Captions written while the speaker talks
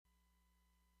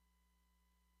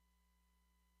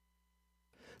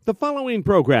The following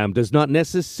program does not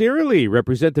necessarily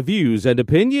represent the views and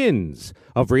opinions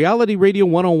of Reality Radio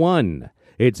 101,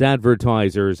 its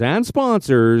advertisers and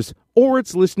sponsors, or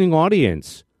its listening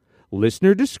audience.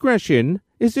 Listener discretion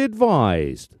is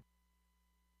advised.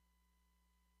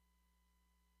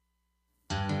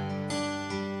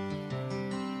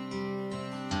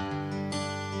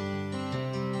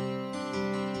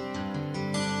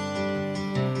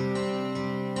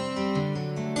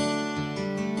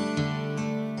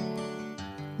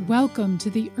 Welcome to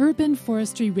the Urban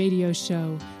Forestry Radio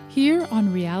Show, here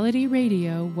on Reality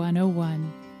Radio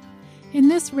 101. In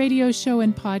this radio show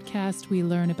and podcast, we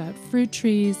learn about fruit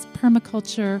trees,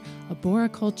 permaculture,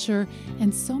 arboriculture,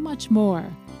 and so much more.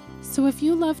 So if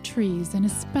you love trees, and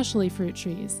especially fruit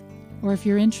trees, or if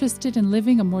you're interested in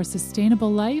living a more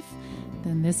sustainable life,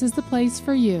 then this is the place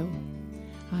for you.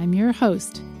 I'm your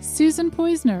host, Susan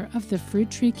Poisner of the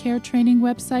fruit tree care training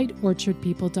website,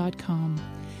 orchardpeople.com.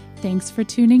 Thanks for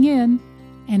tuning in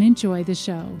and enjoy the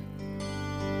show.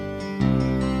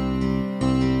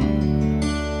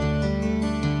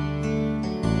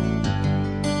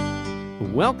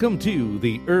 Welcome to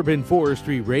the Urban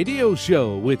Forestry Radio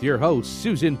Show with your host,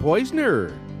 Susan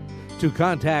Poisner. To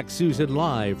contact Susan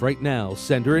live right now,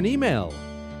 send her an email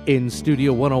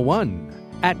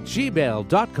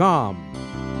instudio101@gmail.com.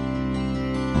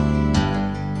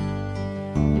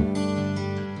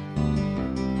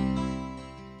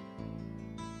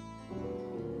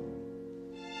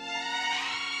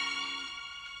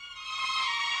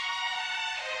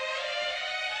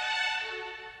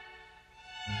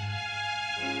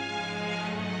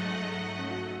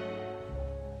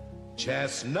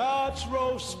 Chestnuts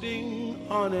roasting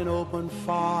on an open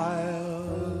fire,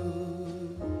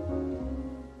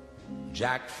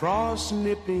 Jack Frost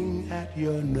nipping at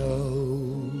your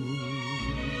nose,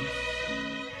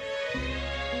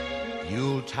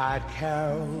 Yuletide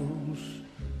carols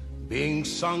being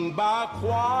sung by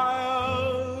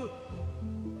choir,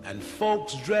 and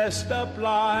folks dressed up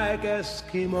like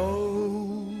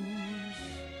Eskimos.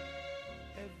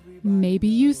 Maybe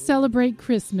you celebrate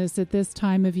Christmas at this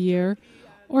time of year,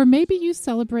 or maybe you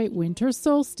celebrate winter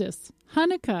solstice,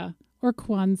 Hanukkah, or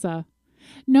Kwanzaa.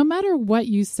 No matter what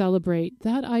you celebrate,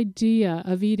 that idea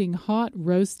of eating hot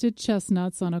roasted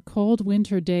chestnuts on a cold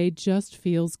winter day just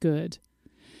feels good.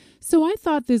 So I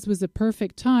thought this was a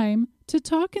perfect time to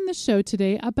talk in the show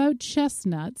today about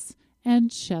chestnuts and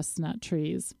chestnut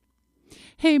trees.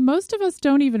 Hey, most of us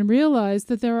don't even realize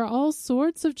that there are all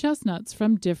sorts of chestnuts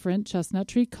from different chestnut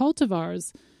tree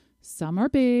cultivars. Some are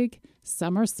big,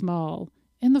 some are small,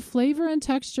 and the flavor and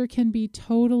texture can be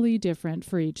totally different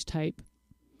for each type.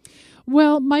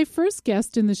 Well, my first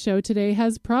guest in the show today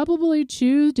has probably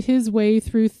chewed his way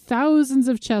through thousands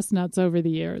of chestnuts over the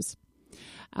years.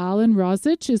 Alan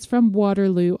Rosich is from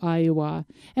Waterloo, Iowa,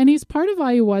 and he's part of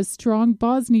Iowa's strong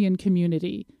Bosnian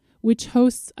community, which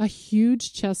hosts a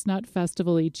huge chestnut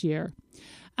festival each year.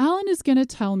 Alan is going to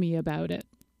tell me about it.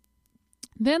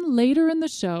 Then later in the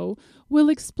show, we'll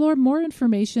explore more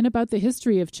information about the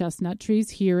history of chestnut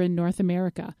trees here in North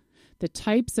America, the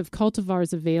types of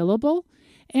cultivars available,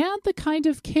 and the kind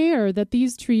of care that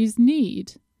these trees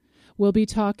need. We'll be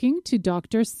talking to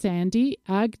Dr. Sandy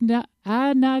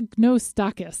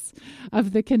Anagnostakis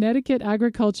of the Connecticut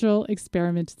Agricultural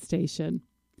Experiment Station.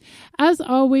 As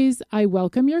always, I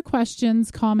welcome your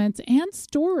questions, comments, and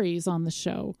stories on the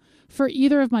show for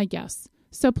either of my guests.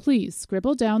 So please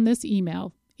scribble down this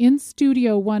email,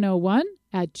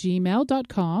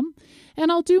 instudio101@gmail.com,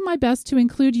 and I'll do my best to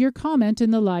include your comment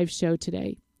in the live show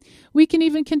today. We can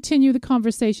even continue the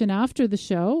conversation after the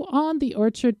show on the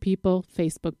Orchard People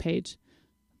Facebook page.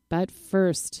 But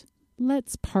first,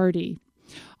 let's party.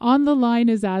 On the line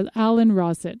is Alan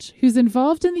Rosich, who's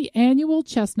involved in the annual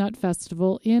Chestnut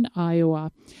Festival in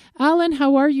Iowa. Alan,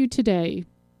 how are you today?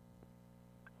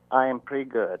 I am pretty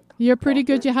good. You're pretty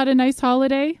good. You had a nice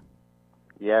holiday?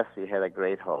 Yes, we had a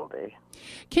great holiday.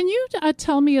 Can you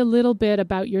tell me a little bit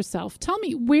about yourself? Tell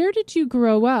me, where did you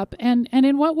grow up, and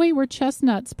in what way were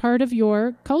chestnuts part of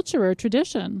your culture or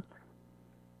tradition?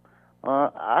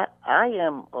 I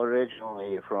am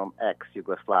originally from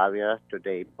ex-Yugoslavia,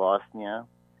 today Bosnia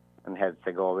and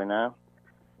Herzegovina.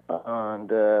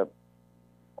 And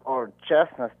our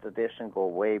chestnut tradition go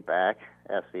way back,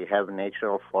 as we have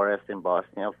natural forest in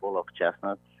Bosnia full of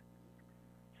chestnuts.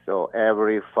 So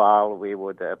every fall we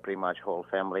would pretty much whole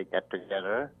family get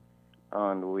together,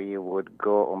 and we would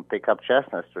go and pick up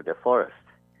chestnuts to the forest.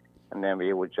 And then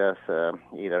we would just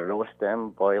either roast them,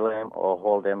 boil them, or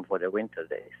hold them for the winter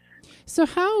days. So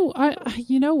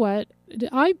you know what?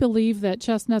 I believe that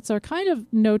chestnuts are kind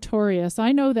of notorious.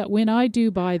 I know that when I do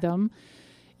buy them,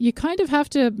 you kind of have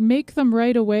to make them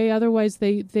right away, otherwise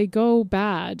they go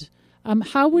bad.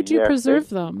 How would you preserve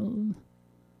them?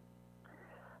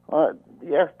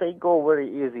 Yes, they go very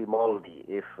easy moldy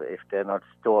if they're not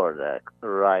stored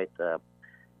right.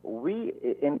 We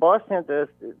in Bosnia there's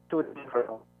two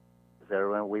different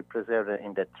when we preserve it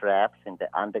in the traps, in the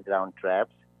underground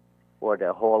traps, where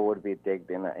the hole would be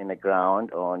digged in the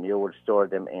ground, and you would store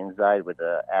them inside with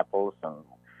the apples and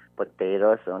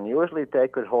potatoes, and usually they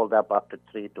could hold up to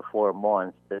 3 to 4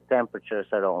 months. The temperatures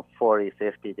are around 40,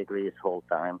 50 degrees whole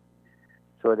time,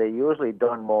 so they usually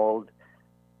don't mold,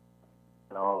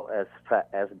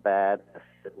 as bad as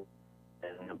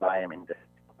you buy them in the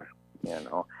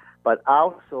store, But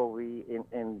also we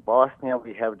in Bosnia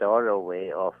we have the other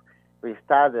way of we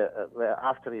start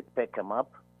after we pick them up,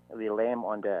 we lay them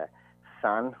on the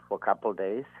sun for a couple of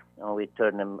days, and we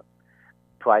turn them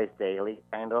twice daily,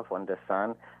 kind of, on the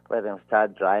sun, let them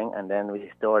start drying, and then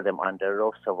we store them on the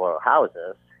roofs of our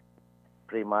houses,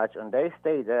 pretty much, and they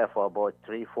stay there for about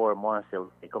 3-4 months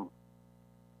till they come.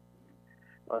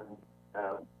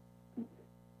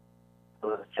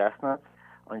 Those chestnuts,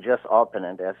 and just open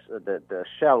it, the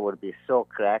shell would be so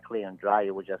crackly and dry,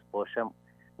 you would just push them,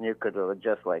 and you could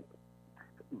just like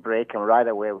break them right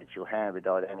away with your hand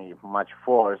without any much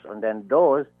force, and then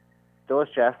those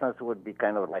chestnuts would be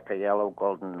kind of like a yellow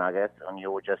golden nuggets, and you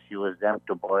would just use them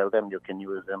to boil them. You can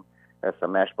use them as a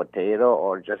mashed potato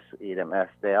or just eat them as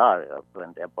they are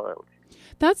when they're boiled.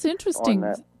 That's interesting.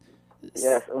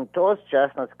 Yes, and those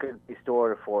chestnuts could be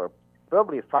stored for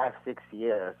probably 5-6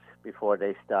 years before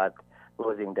they start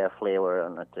losing their flavor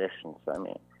and nutrition. I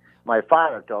mean, my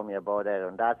father told me about that,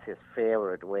 and that's his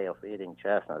favorite way of eating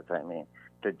chestnuts. I mean,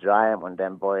 to dry them and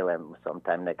then boil them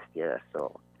sometime next year.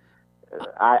 So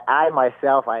I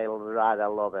myself, I rather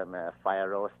love them fire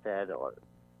roasted or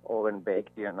oven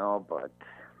baked, but,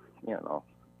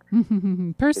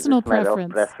 Personal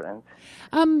preference.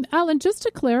 Alan, just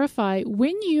to clarify,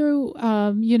 when you,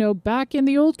 back in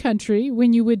the old country,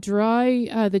 when you would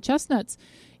dry the chestnuts,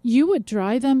 you would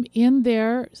dry them in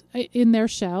their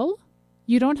shell?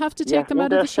 You don't have to take them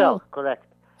out of the shell? Correct.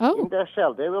 Oh. In their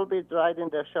shell. They will be dried in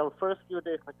their shell. First few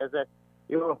days, like I said,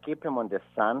 you will keep them on the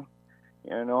sun,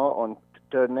 and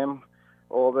turn them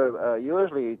over,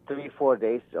 usually 3-4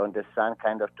 days on the sun,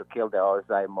 kind of to kill the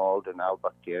outside mold and all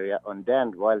bacteria. And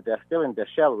then, while they're still in the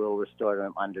shell, we'll restore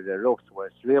them under the roofs where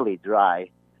it's really dry,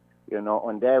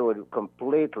 and they would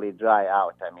completely dry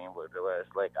out. I mean, where there's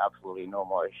like absolutely no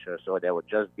moisture, so they would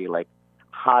just be like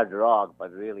hard rock,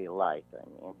 but really light. I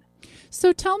mean.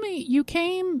 So tell me, you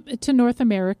came to North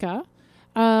America.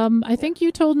 I think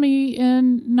you told me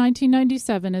in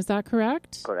 1997. Is that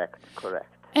correct? Correct.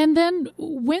 And then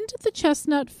when did the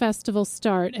Chestnut Festival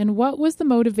start, and what was the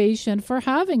motivation for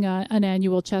having an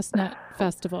annual Chestnut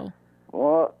Festival?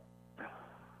 Well,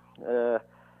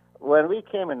 when we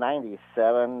came in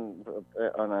 97,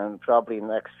 and probably in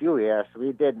the next few years,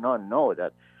 we did not know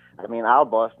that. I mean, our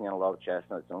Bosnians love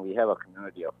chestnuts, and we have a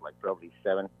community of like probably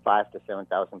 5,000 to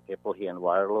 7,000 people here in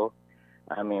Waterloo.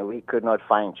 I mean, we could not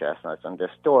find chestnuts, and the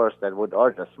stores that would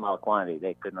order small quantity,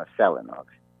 they could not sell enough.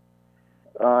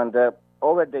 And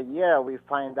over the year, we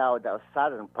find out the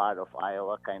southern part of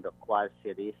Iowa, kind of Quad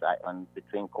Cities, and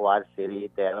between Quad City,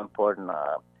 Davenport, and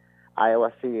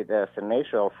Iowa City, there's a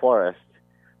natural forest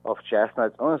of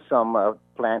chestnuts and some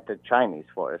planted Chinese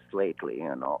forests lately,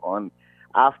 And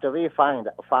after we found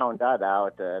that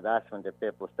out, that's when the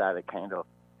people started kind of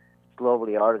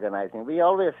slowly organizing. We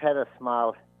always had a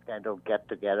small kind of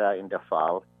get-together in the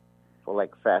fall for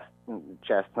like fest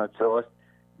chestnut shows,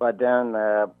 but then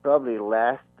probably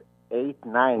last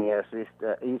 8-9 years,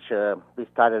 we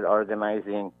started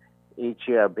organizing each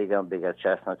year a bigger and bigger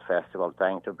chestnut festival,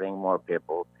 trying to bring more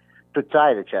people to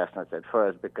try the chestnuts at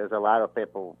first, because a lot of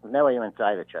people never even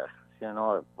try the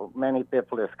chestnuts. Many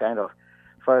people is kind of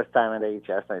first time when they eat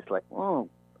chestnut, it's like,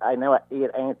 I never eat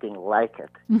anything like it.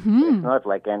 Mm-hmm. It's not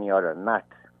like any other nut.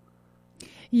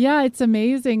 Yeah, it's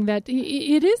amazing that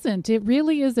it isn't. It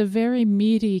really is a very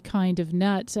meaty kind of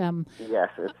nut. Yes,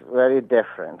 it's very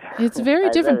different. It's very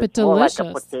different, but delicious.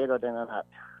 More like a potato than a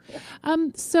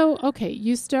nut. So, okay,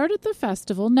 you started the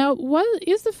festival. Now,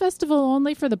 is the festival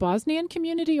only for the Bosnian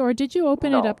community, or did you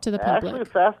open it up to the public? Actually, the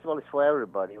festival is for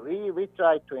everybody. We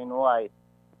try to invite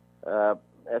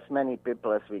as many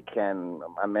people as we can,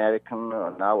 American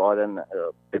or now other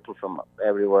people from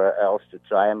everywhere else to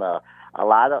try them. A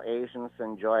lot of Asians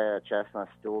enjoy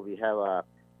chestnuts too. We have a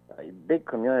big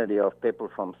community of people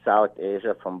from South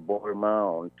Asia, from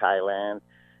Burma and Thailand,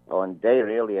 and they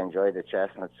really enjoy the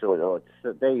chestnuts too.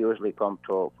 So they usually come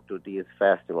to these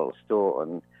festivals too.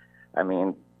 And I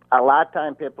mean, a lot of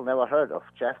time people never heard of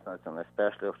chestnuts, and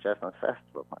especially of Chestnut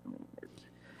Festival. I mean,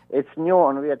 it's new,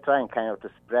 and we are trying kind of to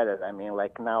spread it. I mean,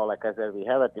 like now, like I said, we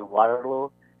have it in Waterloo,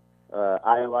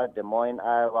 Iowa, Des Moines,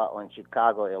 Iowa, and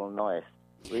Chicago, Illinois.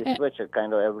 We switch it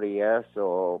kind of every year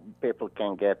so people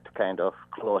can get kind of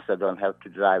closer, don't have to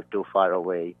drive too far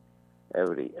away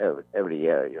every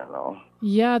year, you know.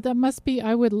 Yeah, that must be,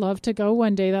 I would love to go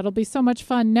one day. That'll be so much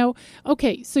fun. Now,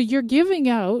 okay, so you're giving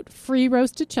out free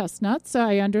roasted chestnuts,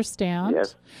 I understand.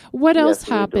 Yes. What else Yes,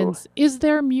 we happens? Is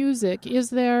there music?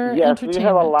 Is there Yes, entertainment? we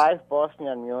have a live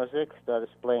Bosnian music that is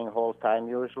playing whole time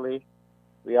usually.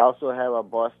 We also have a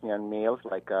Bosnian meals,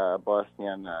 like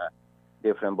Bosnian,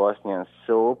 different Bosnian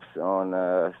soups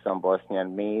on some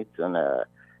Bosnian meats and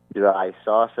dry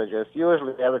sausages.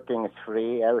 Usually everything is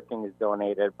free. Everything is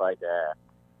donated by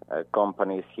the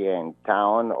companies here in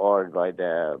town or by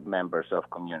the members of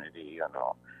community, you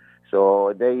know.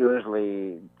 So they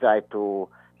usually try to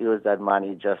use that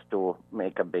money just to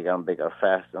make a bigger and bigger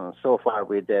fest. And so far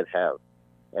we did have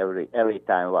every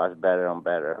time was better and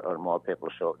better, or more people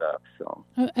showed up. So.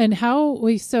 And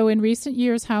so in recent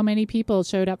years, how many people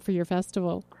showed up for your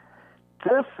festival?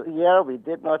 This year we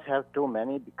did not have too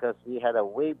many because we had a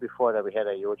week before that we had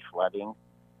a huge flooding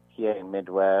here in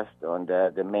Midwest on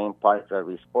the main part where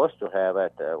we're supposed to have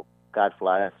it got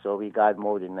flooded. So we got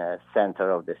moved in the center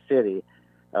of the city,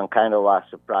 and kind of was a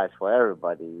surprise for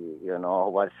everybody, you know,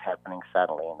 what's happening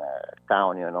suddenly in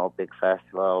town, you know, big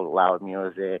festival, loud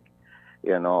music,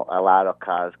 you know, a lot of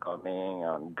cars coming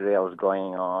and grills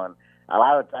going on. A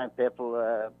lot of time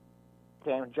people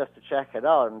came just to check it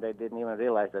out, and they didn't even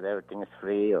realize that everything is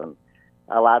free. And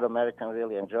a lot of Americans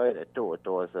really enjoyed it too. It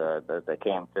was they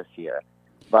came this year,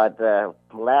 but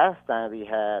last time we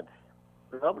had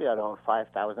probably around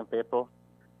 5,000 people.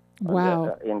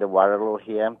 Wow! In the Waterloo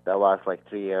here, that was like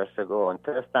 3 years ago, and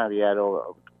this time we had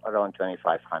around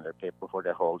 2,500 people for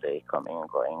the whole day coming and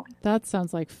going. That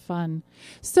sounds like fun.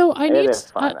 So I need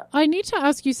to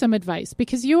ask you some advice,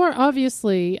 because you are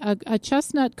obviously a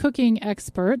chestnut cooking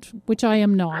expert, which I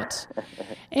am not.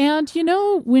 And you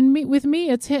know, with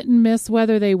me, it's hit and miss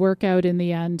whether they work out in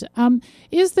the end.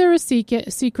 Is there a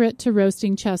secret to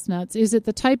roasting chestnuts? Is it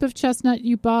the type of chestnut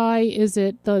you buy? Is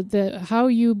it the how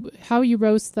you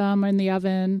roast them in the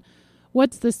oven?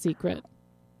 What's the secret?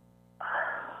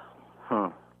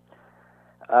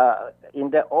 In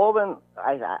the oven,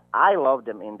 I love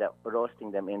them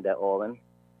roasting them in the oven.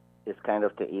 It's kind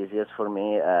of the easiest for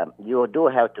me. You do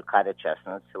have to cut the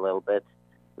chestnuts a little bit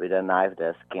with a knife.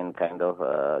 The skin kind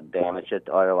of damage it,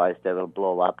 otherwise they will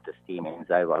blow up. The steam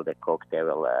inside while they cook, they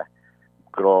will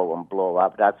grow and blow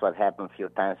up. That's what happened a few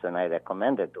times when I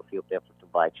recommended to a few people to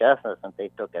buy chestnuts, and they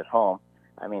took it home.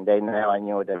 I mean, they never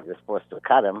knew that you're supposed to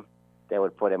cut them. They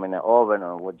would put them in the oven,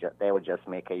 and they would just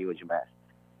make a huge mess.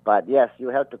 But yes, you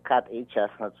have to cut each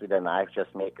chestnut with a knife,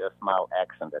 just make a small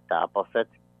X on the top of it.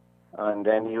 And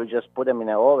then you just put them in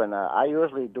the oven. I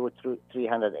usually do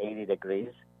 380 degrees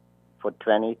for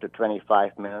 20 to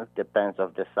 25 minutes, depends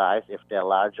on the size. If they're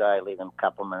larger, I leave them a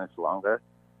couple minutes longer.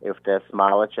 If they're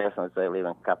smaller chestnuts, I leave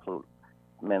them a couple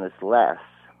minutes less.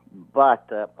 But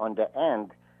on the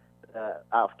end,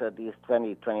 after these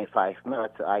 20, 25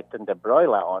 minutes, I turn the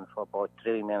broiler on for about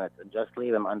 3 minutes and just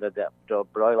leave them under the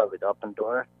broiler with open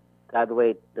door. That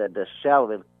way the shell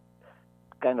will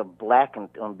kind of blacken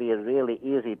and be really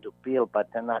easy to peel,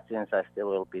 but the nuts inside still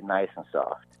will be nice and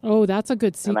soft. Oh, that's a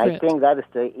good secret. And I think that is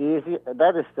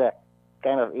the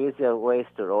kind of easier ways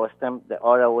to roast them. The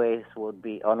other ways would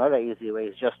be, another easy way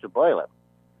is just to boil them.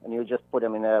 And you just put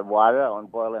them in the water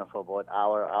and boil them for about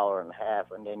hour and a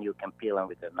half, and then you can peel them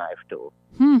with a knife too.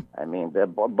 I mean, the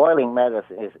boiling method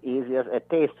is easier. It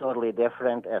tastes totally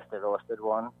different as the roasted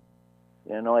one.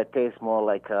 You know, it tastes more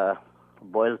like a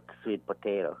boiled sweet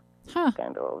potato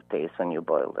kind of taste when you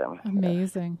boil them.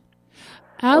 Amazing.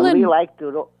 Yeah. Alan, we like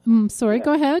to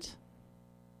go ahead.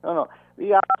 No.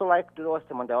 We also like to roast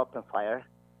them on the open fire,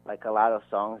 like a lot of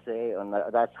songs say, and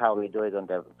that's how we do it on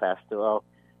the festival.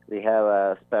 We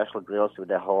have special grills with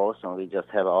the holes, and we just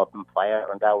have an open fire,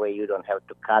 and that way you don't have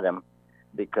to cut them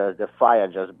because the fire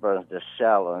just burns the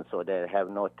shell, and so they have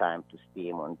no time to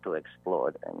steam and to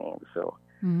explode. I mean, so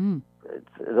it's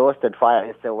roasted fire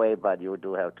is the way, but you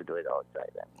do have to do it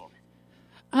outside. I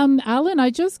mean. Alan, I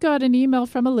just got an email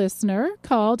from a listener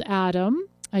called Adam.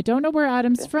 I don't know where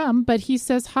Adam's from, but he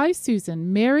says, "Hi,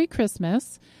 Susan. Merry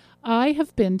Christmas. I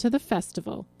have been to the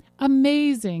festival.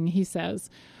 Amazing," he says.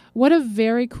 "What a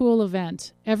very cool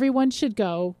event. Everyone should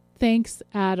go. Thanks,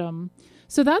 Adam."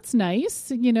 So that's nice.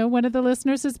 You know, one of the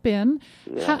listeners has been.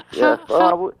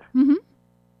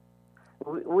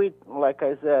 We like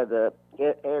I said,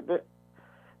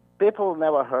 people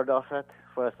never heard of it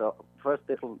first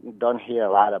people don't hear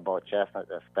a lot about Chestnut,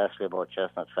 especially about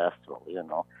Chestnut Festival,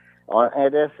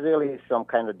 And it's really some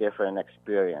kind of different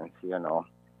experience,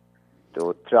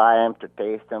 to try them, to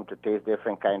taste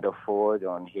different kind of food,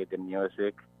 and hear the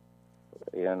music.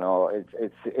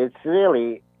 It's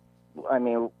really, I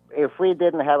mean, if we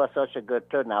didn't have such a good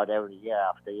turnout every year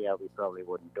after year, we probably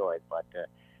wouldn't do it. But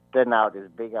turnout is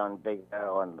bigger and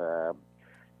bigger, and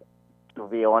to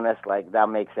be honest, like, that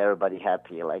makes everybody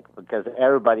happy, like, because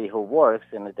everybody who works,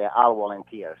 and they're all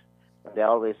volunteers. They're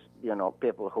always,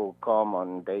 people who come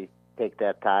and they take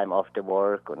their time off the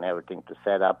work and everything to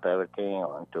set up everything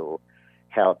and to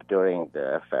help during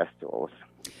the festivals.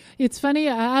 It's funny,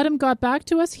 Adam got back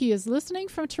to us. He is listening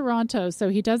from Toronto, so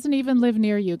he doesn't even live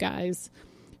near you guys.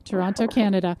 Toronto,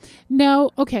 Canada. Now,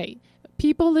 okay,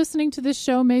 people listening to this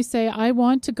show may say, I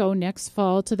want to go next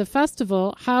fall to the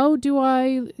festival. How do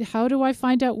I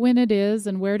find out when it is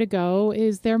and where to go?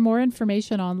 Is there more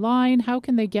information online? How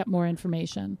can they get more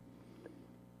information?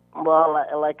 Well,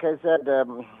 like I said,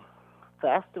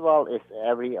 festival is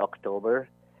every October.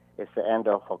 It's the end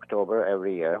of October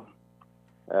every year.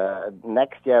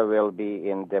 Next year will be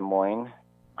in Des Moines,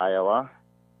 Iowa,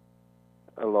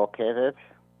 located.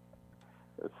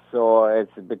 So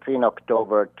it's between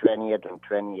October 20th and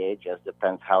 28th, just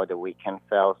depends how the weekend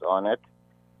falls on it.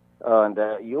 And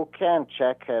you can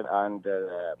check it on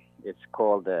it's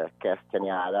called the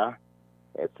Castañada.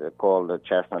 It's called the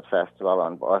Chestnut Festival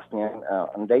on Bosnian.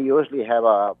 And they usually have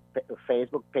a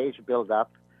Facebook page built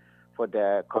up for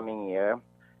the coming year,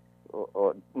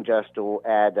 or just to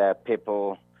add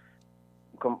people,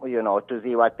 to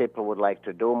see what people would like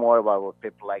to do more, what would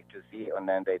people like to see, and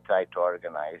then they try to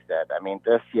organize that. I mean,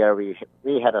 this year we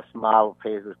had a small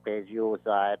Facebook page. You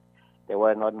saw it. There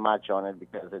were not much on it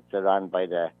because it's run by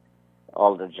the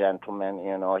older gentleman.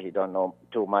 He don't know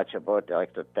too much about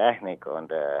the technique on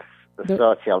the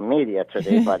social media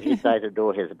today, but he tried to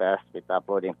do his best with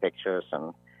uploading pictures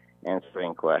and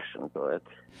answering questions to it.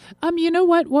 You know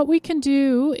what we can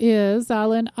do is,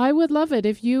 Alan, I would love it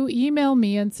if you email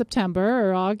me in September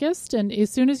or August, and as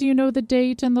soon as you know the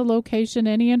date and the location,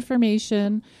 any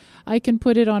information, I can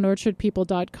put it on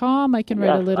orchardpeople.com. I can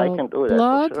write a little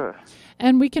blog, sure.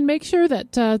 And we can make sure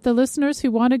that the listeners who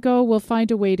want to go will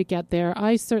find a way to get there.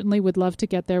 I certainly would love to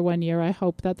get there one year. I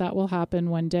hope that will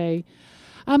happen one day.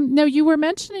 Now, you were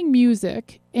mentioning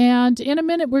music, and in a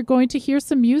minute we're going to hear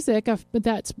some music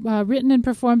that's written and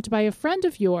performed by a friend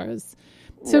of yours.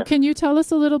 So yes. Can you tell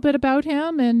us a little bit about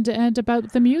him and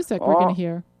about the music we're going to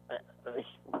hear?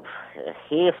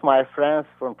 He is my friend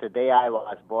from the day I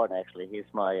was born, actually.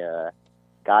 He's my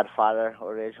godfather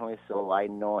originally, so I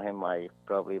know him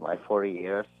probably my 40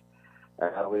 years.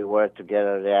 We were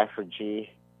together,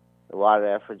 war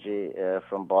refugee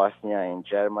from Bosnia in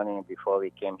Germany before we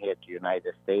came here to the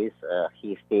United States.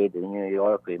 He stayed in New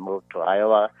York. We moved to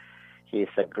Iowa. He's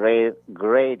a great,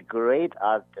 great, great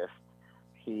artist.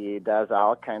 He does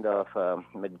all kind of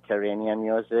Mediterranean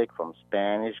music, from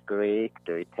Spanish, Greek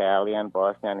to Italian,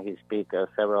 Bosnian. He speaks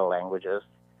several languages.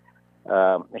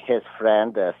 His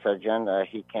friend, Srđan,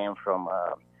 he came from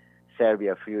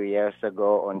Serbia a few years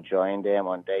ago and joined them,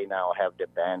 and they now have the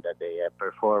band that they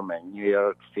perform in New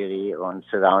York City and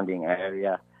surrounding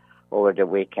area over the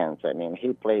weekends. I mean,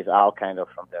 he plays all kind of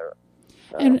from the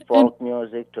folk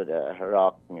music to the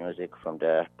rock music from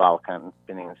the Balkan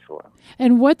Peninsula.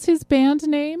 And what's his band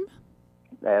name?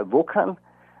 Vukan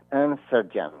and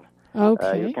Srđan.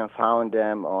 Okay. You can find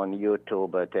them on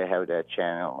YouTube, but they have their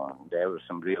channel, and they have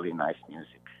some really nice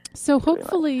music. So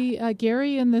hopefully,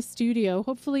 Gary in the studio,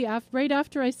 hopefully right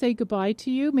after I say goodbye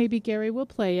to you, maybe Gary will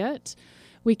play it.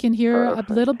 We can hear a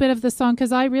little bit of the song,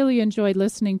 because I really enjoyed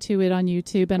listening to it on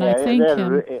YouTube, and I thank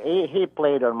him. He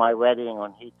played on my wedding,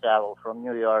 and he traveled from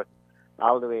New York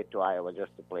all the way to Iowa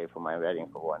just to play for my wedding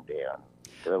for one day.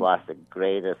 And it was the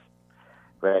greatest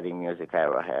wedding music I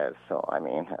ever had. So, I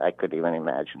mean, I could even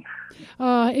imagine.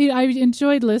 I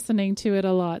enjoyed listening to it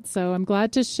a lot, so I'm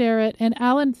glad to share it. And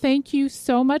Alan, thank you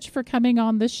so much for coming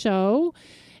on the show.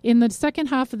 In the second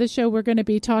half of the show, we're going to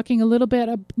be talking a little bit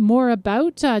more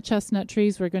about chestnut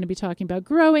trees. We're going to be talking about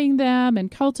growing them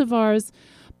and cultivars.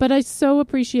 But I so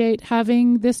appreciate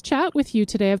having this chat with you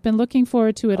today. I've been looking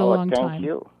forward to it a long time. Thank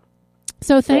you.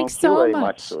 So thanks so very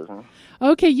much. Susan.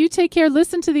 Okay, you take care.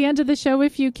 Listen to the end of the show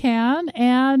if you can.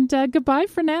 And goodbye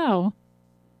for now.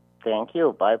 Thank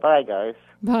you. Bye-bye, guys.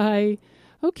 Bye.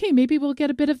 Okay, maybe we'll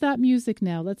get a bit of that music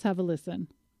now. Let's have a listen.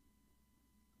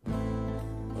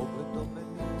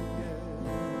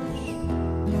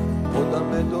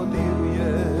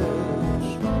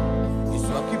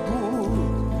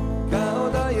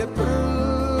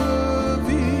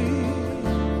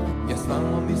 Ja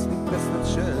stalno mislim presneć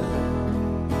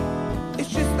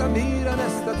da mira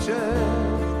nestaće,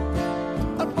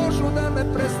 al počnu da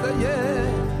me prestaje,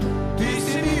 ti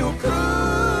si mi u krvi.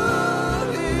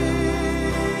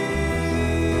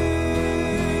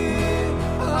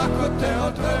 Ako te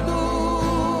odvedu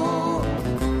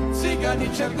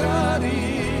ciganiće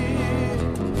grani,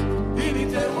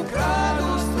 ili te ukradu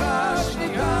strašni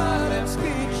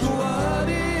haremski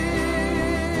čuvari.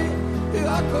 I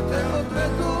ako te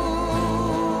odvedu,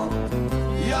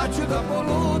 ja ću da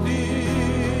poludim,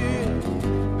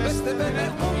 bez tebe ne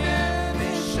umije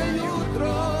više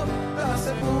jutro da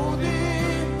se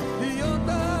budim. I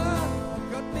onda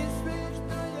kad misliš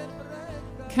da je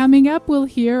preka... Coming up,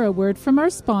 we'll hear a word from our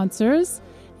sponsors,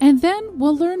 and then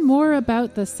we'll learn more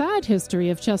about the sad history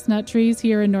of chestnut trees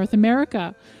here in North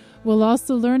America. We'll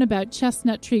also learn about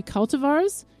chestnut tree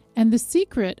cultivars and the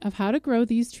secret of how to grow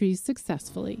these trees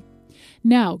successfully.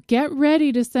 Now, get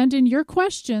ready to send in your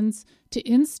questions to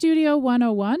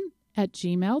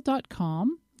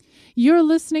instudio101@gmail.com. You're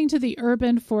listening to the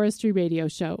Urban Forestry Radio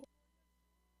Show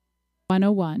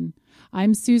 101.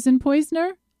 I'm Susan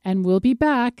Poizner, and we'll be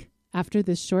back after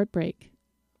this short break.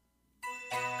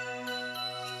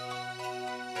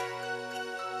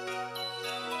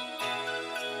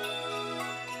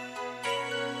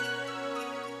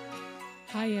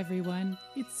 Hi, everyone.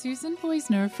 It's Susan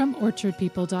Poizner from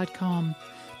OrchardPeople.com.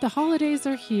 The holidays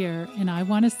are here, and I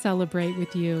want to celebrate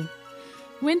with you.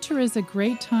 Winter is a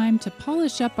great time to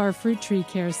polish up our fruit tree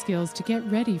care skills to get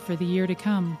ready for the year to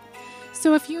come.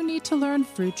 So if you need to learn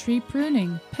fruit tree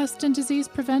pruning, pest and disease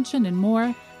prevention, and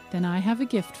more, then I have a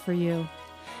gift for you.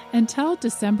 Until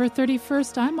December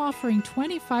 31st, I'm offering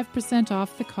 25%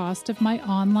 off the cost of my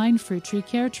online fruit tree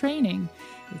care training.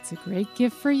 It's a great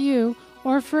gift for you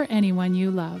or for anyone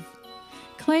you love.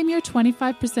 Claim your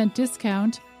 25%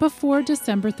 discount before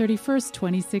December 31st,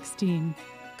 2016.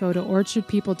 Go to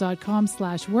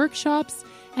orchardpeople.com/workshops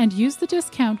and use the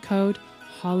discount code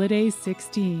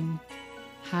HOLIDAY16.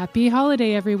 Happy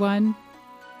holiday, everyone.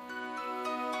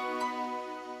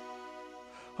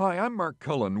 Hi, I'm Mark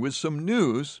Cullen with some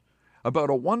news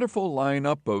about a wonderful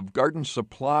lineup of garden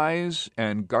supplies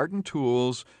and garden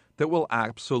tools that will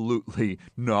absolutely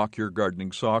knock your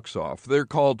gardening socks off. They're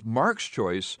called Mark's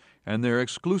Choice, and they're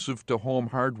exclusive to Home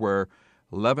Hardware,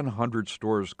 1,100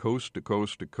 stores coast to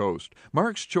coast to coast.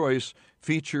 Mark's Choice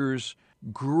features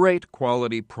great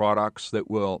quality products that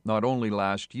will not only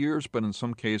last years, but in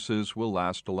some cases will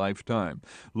last a lifetime.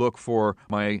 Look for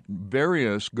my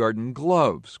various garden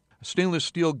gloves, stainless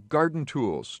steel garden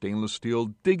tools, stainless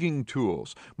steel digging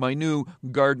tools, my new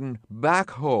garden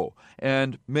backhoe,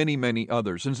 and many, many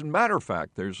others. As a matter of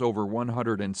fact, there's over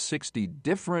 160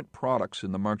 different products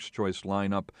in the Mark's Choice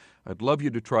lineup. I'd love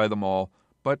you to try them all,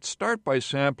 but start by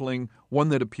sampling one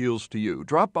that appeals to you.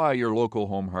 Drop by your local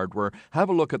Home Hardware, have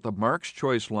a look at the Mark's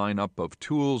Choice lineup of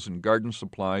tools and garden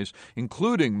supplies,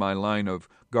 including my line of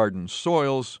garden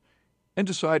soils, and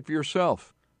decide for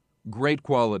yourself. Great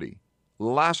quality,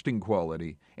 lasting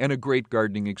quality, and a great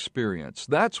gardening experience.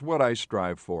 That's what I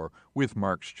strive for with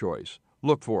Mark's Choice.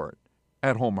 Look for it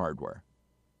at Home Hardware.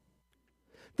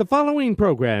 The following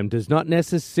program does not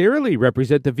necessarily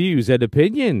represent the views and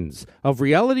opinions of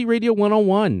Reality Radio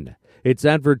 101, its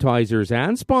advertisers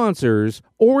and sponsors,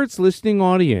 or its listening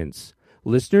audience.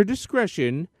 Listener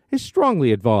discretion is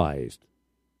strongly advised.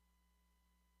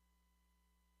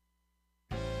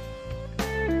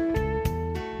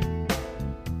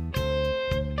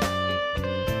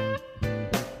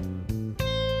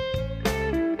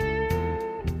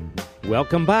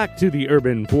 Welcome back to the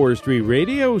Urban Forestry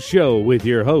Radio Show with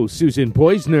your host, Susan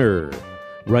Poizner,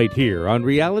 right here on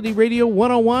Reality Radio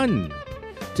 101.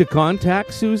 To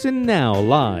contact Susan now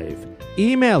live,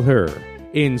 email her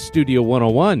in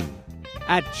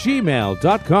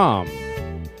studio101@gmail.com.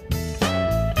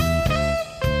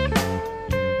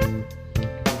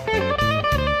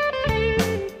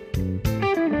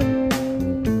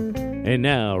 And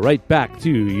now, right back to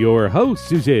your host,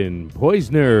 Susan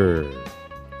Poizner.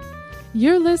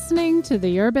 You're listening to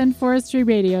the Urban Forestry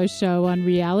Radio Show on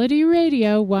Reality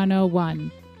Radio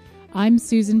 101. I'm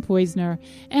Susan Poizner,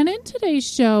 and in today's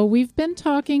show, we've been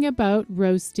talking about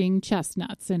roasting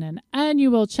chestnuts in an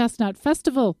annual chestnut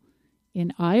festival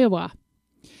in Iowa.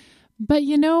 But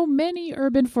you know, many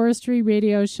Urban Forestry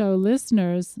Radio Show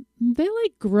listeners, they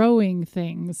like growing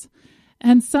things.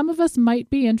 And some of us might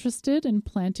be interested in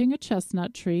planting a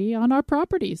chestnut tree on our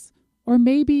properties, or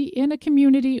maybe in a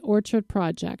community orchard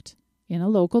project in a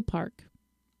local park.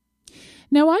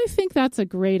 Now, I think that's a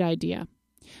great idea.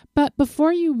 But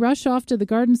before you rush off to the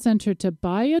garden center to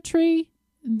buy a tree,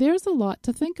 there's a lot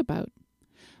to think about.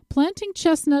 Planting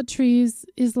chestnut trees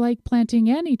is like planting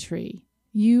any tree.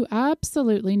 You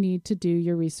absolutely need to do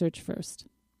your research first.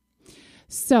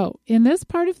 So, in this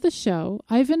part of the show,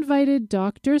 I've invited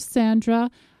Dr.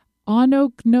 Sandra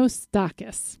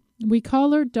Onognostakis. We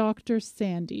call her Dr.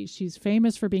 Sandy. She's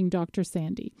famous for being Dr.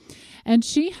 Sandy. And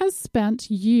she has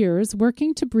spent years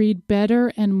working to breed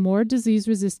better and more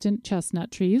disease-resistant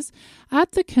chestnut trees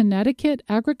at the Connecticut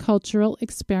Agricultural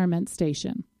Experiment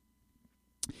Station.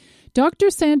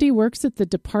 Dr. Sandy works at the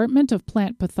Department of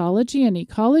Plant Pathology and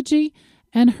Ecology,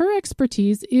 and her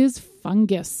expertise is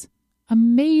fungus, a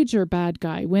major bad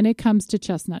guy when it comes to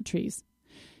chestnut trees.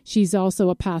 She's also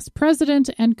a past president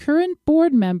and current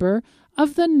board member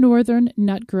of the Northern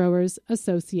Nut Growers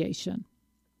Association.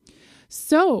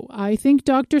 So, I think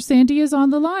Dr. Sandy is on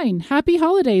the line. Happy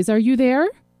holidays. Are you there?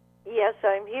 Yes,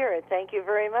 I'm here. Thank you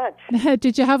very much.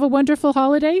 Did you have a wonderful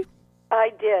holiday?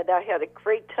 I did. I had a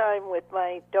great time with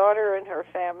my daughter and her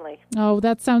family. Oh,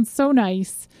 that sounds so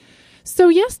nice. So,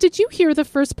 yes, did you hear the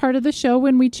first part of the show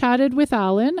when we chatted with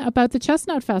Alan about the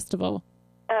Chestnut Festival?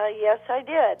 Yes, I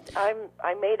did.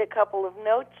 I made a couple of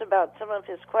notes about some of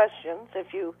his questions,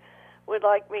 if you would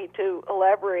like me to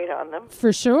elaborate on them.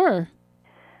 For sure.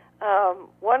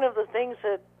 One of the things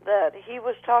that he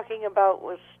was talking about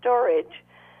was storage.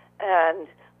 And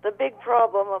the big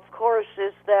problem, of course,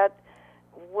 is that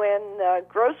when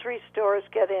grocery stores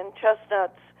get in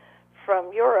chestnuts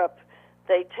from Europe,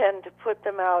 they tend to put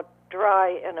them out dry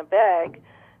in a bag.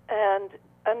 And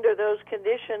under those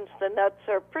conditions, the nuts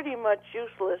are pretty much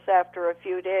useless after a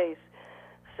few days.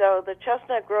 So the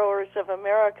Chestnut Growers of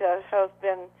America have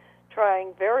been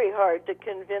trying very hard to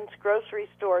convince grocery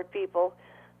store people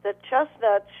that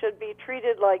chestnuts should be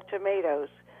treated like tomatoes.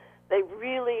 They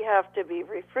really have to be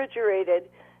refrigerated,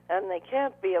 and they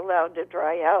can't be allowed to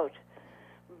dry out.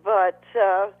 But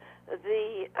the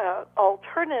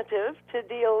alternative to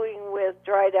dealing with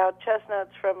dried out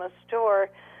chestnuts from a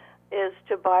store is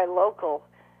to buy local.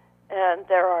 And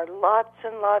there are lots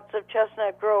and lots of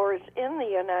chestnut growers in the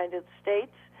United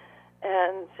States,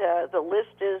 and the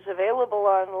list is available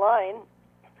online.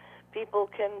 People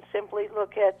can simply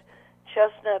look at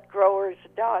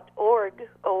chestnutgrowers.org,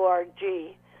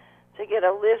 O-R-G, to get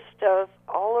a list of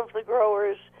all of the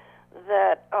growers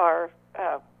that are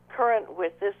current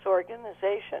with this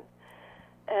organization.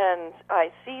 And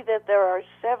I see that there are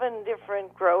 7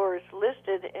 different growers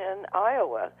listed in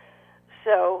Iowa.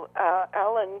 So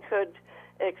Alan could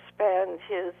expand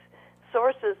his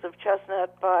sources of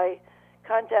chestnut by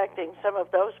contacting some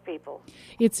of those people.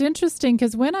 It's interesting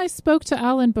because when I spoke to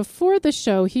Alan before the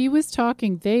show, he was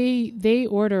talking, they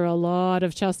order a lot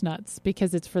of chestnuts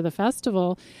because it's for the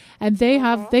festival, and they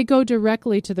go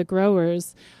directly to the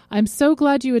growers. I'm so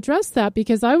glad you addressed that,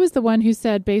 because I was the one who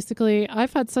said, basically,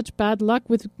 I've had such bad luck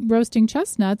with roasting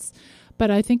chestnuts, but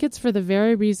I think it's for the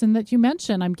very reason that you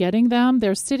mentioned. I'm getting them.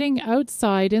 They're sitting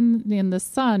outside in the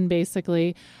sun,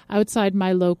 basically, outside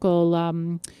my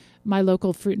local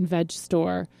fruit and veg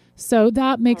store. So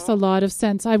that makes a lot of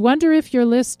sense. I wonder if your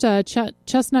list,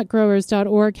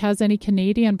 chestnutgrowers.org, has any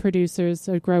Canadian producers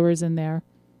or growers in there.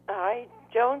 I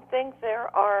don't think there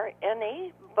are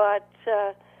any, but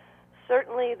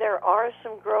certainly there are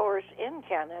some growers in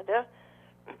Canada.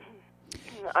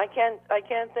 I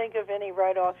can't think of any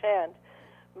right offhand,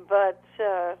 but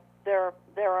there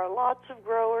are lots of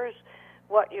growers.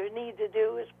 What you need to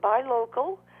do is buy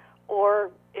local,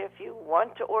 or if you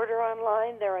want to order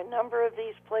online, there are a number of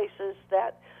these places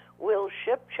that will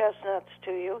ship chestnuts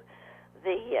to you.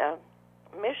 The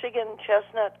Michigan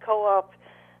Chestnut Co-op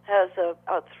has a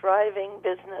thriving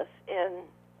business in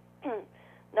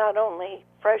not only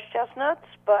fresh chestnuts,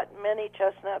 but many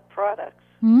chestnut products.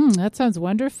 That sounds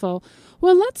wonderful.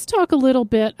 Well, let's talk a little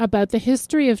bit about the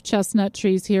history of chestnut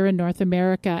trees here in North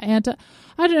America. And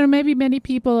I don't know, maybe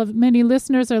many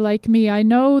listeners are like me. I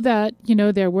know that,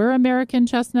 there were American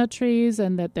chestnut trees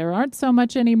and that there aren't so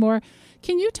much anymore.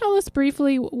 Can you tell us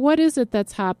briefly, what is it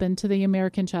that's happened to the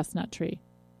American chestnut tree?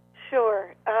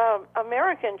 Sure.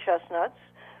 American chestnuts,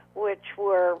 which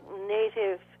were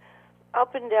native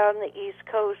up and down the East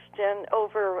Coast and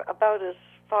over about as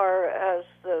far as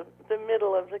the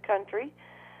middle of the country,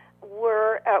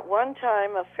 were at one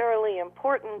time a fairly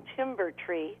important timber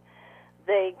tree.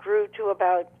 They grew to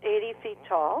about 80 feet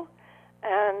tall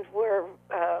and were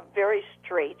very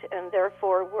straight, and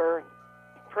therefore were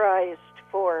prized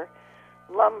for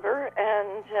lumber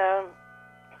and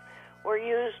were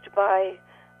used by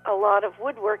a lot of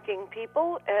woodworking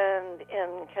people. And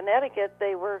in Connecticut,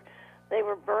 they were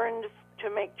burned to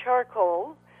make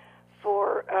charcoal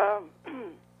for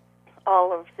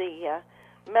all of the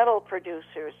metal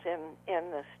producers in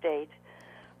the state.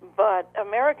 But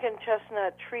American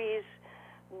chestnut trees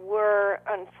were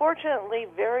unfortunately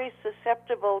very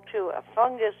susceptible to a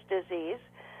fungus disease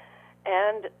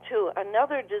and to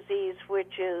another disease,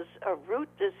 which is a root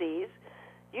disease.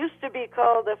 Used to be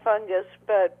called a fungus,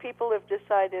 but people have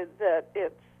decided that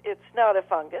it's not a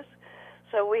fungus.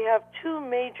 So we have two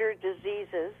major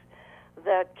diseases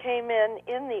that came in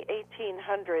the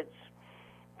 1800s,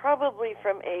 probably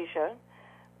from Asia,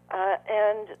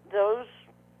 and those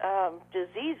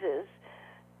diseases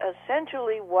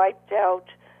essentially wiped out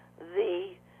the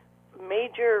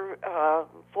major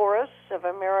forests of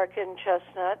American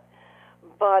chestnut,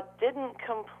 but didn't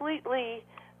completely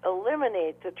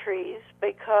eliminate the trees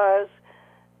because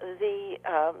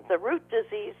the root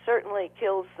disease certainly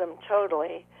kills them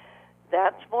totally.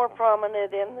 That's more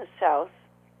prominent in the South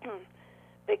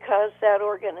because that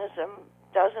organism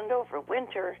doesn't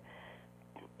overwinter.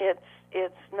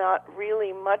 It's not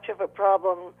really much of a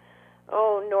problem,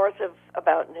 north of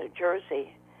about New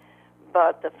Jersey.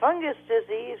 But the fungus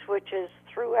disease, which is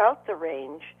throughout the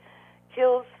range,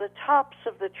 kills the tops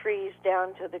of the trees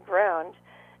down to the ground,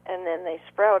 and then they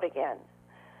sprout again.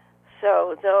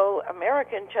 So though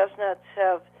American chestnuts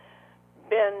have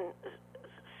been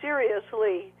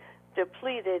seriously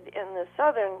depleted in the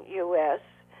southern U.S.,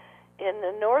 in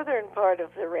the northern part of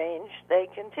the range, they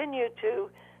continue to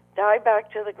die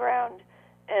back to the ground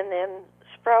and then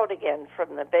sprout again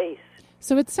from the base.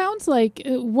 So it sounds like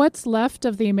what's left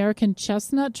of the American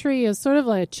chestnut tree is sort of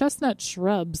like chestnut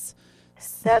shrubs.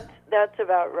 That's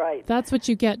about right. That's what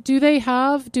you get. Do they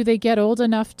get old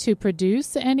enough to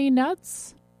produce any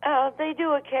nuts? They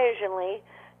do occasionally.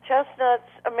 Chestnuts,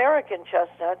 American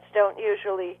chestnuts, don't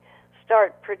usually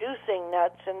start producing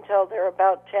nuts until they're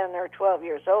about 10 or 12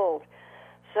 years old.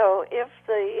 So if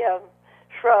the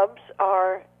shrubs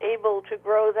are able to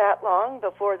grow that long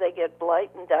before they get blight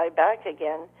and die back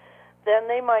again, then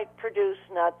they might produce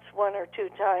nuts 1 or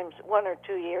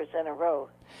 2 years in a row.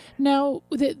 Now,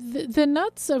 the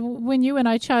nuts, when you and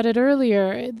I chatted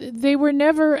earlier, they were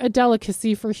never a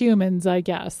delicacy for humans, I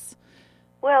guess.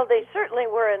 Well, they certainly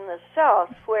were in the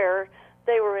South, where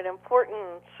they were an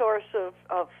important source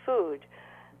of food.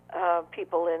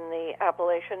 People in the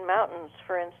Appalachian Mountains,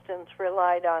 for instance,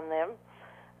 relied on them,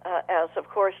 as of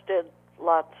course did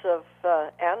lots of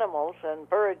animals and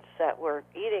birds that were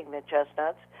eating the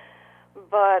chestnuts.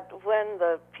 But when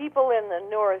the people in the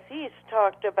Northeast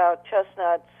talked about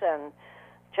chestnuts and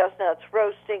chestnuts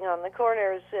roasting on the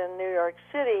corners in New York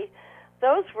City,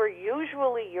 those were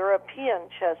usually European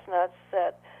chestnuts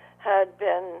that had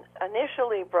been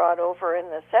initially brought over in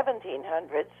the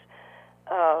 1700s.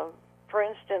 For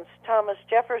instance, Thomas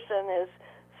Jefferson is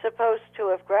supposed to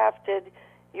have grafted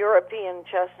European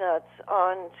chestnuts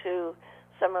onto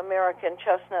some American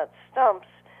chestnut stumps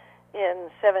in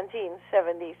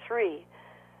 1773.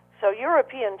 So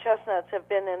European chestnuts have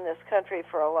been in this country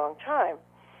for a long time.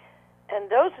 And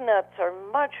those nuts are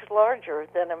much larger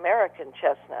than American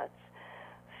chestnuts.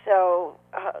 So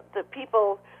the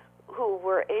people who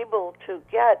were able to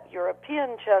get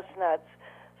European chestnuts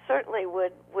certainly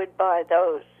would buy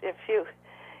those. If you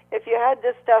had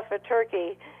to stuff a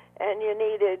turkey and you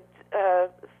needed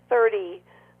 30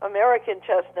 American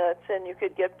chestnuts and you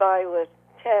could get by with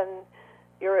 10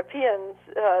 Europeans,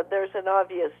 there's an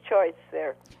obvious choice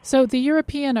there. So the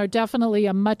European are definitely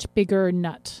a much bigger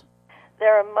nut.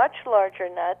 They're a much larger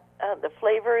nut. The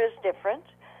flavor is different.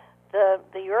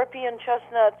 The European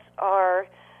chestnuts are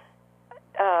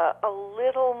a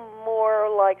little more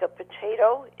like a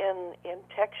potato in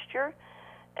texture,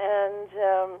 and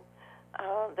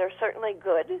they're certainly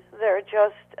good. They're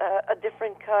just a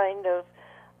different kind of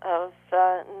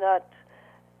nut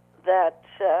that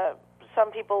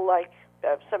some people like,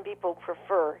 some people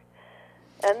prefer,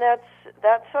 and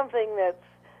that's something that's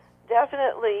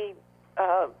definitely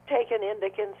taken into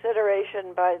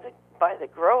consideration by the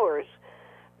growers,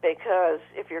 because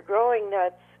if you're growing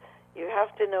nuts, you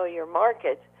have to know your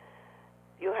market.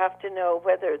 You have to know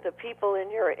whether the people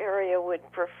in your area would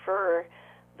prefer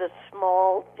the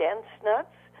small, dense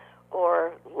nuts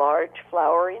or large,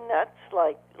 flowery nuts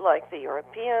like the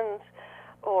Europeans,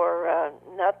 or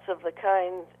nuts of the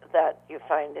kind that you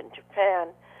find in Japan.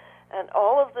 And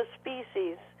all of the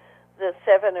species, the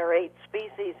 7 or 8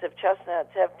 species of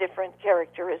chestnuts, have different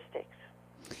characteristics.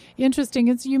 Interesting.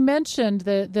 As you mentioned,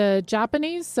 the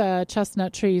Japanese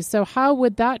chestnut trees, so how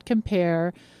would that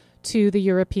compare to the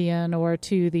European or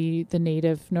to the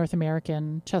native North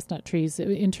American chestnut trees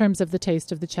in terms of the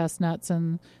taste of the chestnuts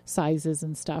and sizes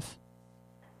and stuff?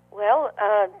 Well,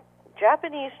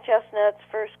 Japanese chestnuts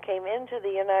first came into the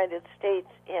United States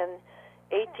in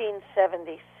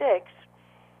 1876,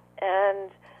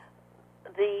 and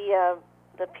the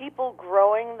the people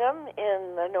growing them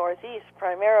in the Northeast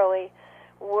primarily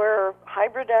were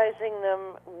hybridizing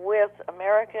them with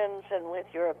Americans and with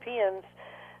Europeans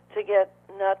to get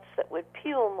nuts that would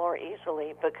peel more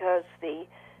easily, because the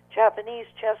Japanese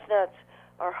chestnuts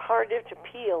are harder to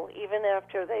peel even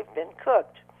after they've been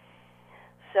cooked.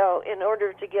 So in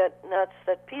order to get nuts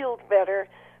that peeled better,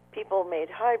 people made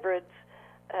hybrids,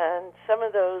 and some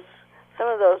of those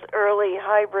early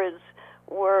hybrids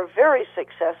were very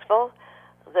successful.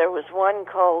 There was one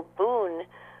called Boone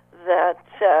that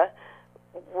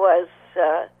was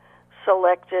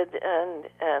selected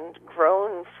and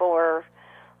grown for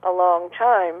a long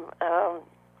time.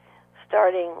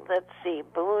 Starting, let's see,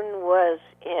 Boone was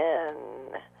in,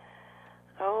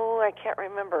 I can't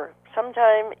remember,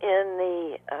 sometime in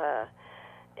the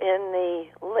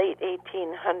late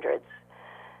 1800s,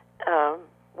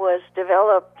 was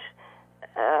developed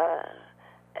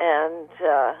and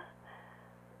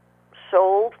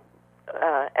sold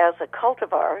as a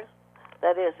cultivar,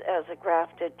 that is, as a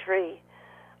grafted tree,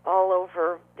 all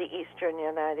over the eastern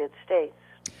United States.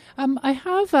 I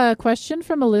have a question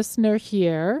from a listener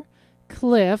here.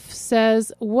 Cliff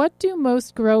says, what do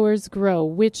most growers grow?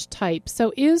 Which type?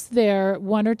 So is there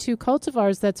one or two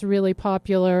cultivars that's really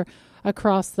popular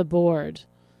across the board?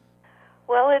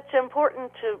 Well, it's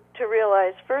important to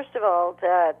realize, first of all,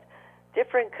 that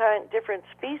different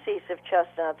species of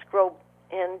chestnuts grow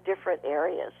in different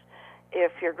areas.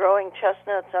 If you're growing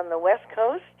chestnuts on the West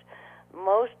Coast,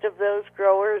 most of those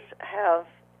growers have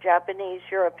Japanese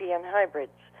European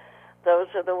hybrids. Those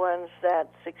are the ones that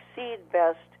succeed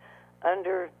best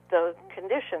under the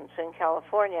conditions in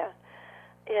California.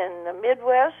 In the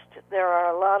Midwest, there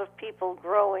are a lot of people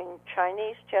growing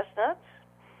Chinese chestnuts.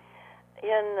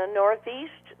 In the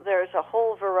Northeast, there's a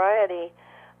whole variety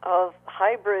of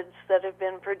hybrids that have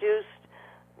been produced,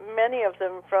 many of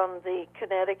them from the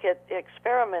Connecticut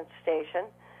Experiment Station,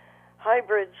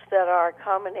 hybrids that are a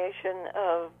combination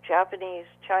of Japanese,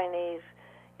 Chinese,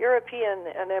 European,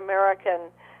 and American,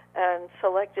 and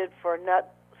selected for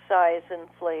nut size and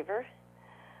flavor.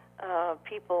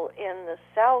 People in the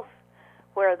South,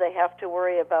 where they have to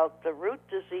worry about the root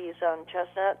disease on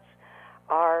chestnuts,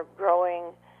 are growing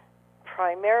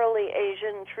primarily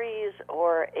Asian trees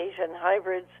or Asian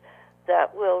hybrids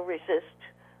that will resist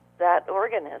that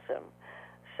organism.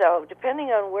 So depending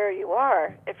on where you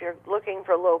are, if you're looking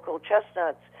for local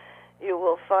chestnuts, you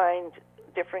will find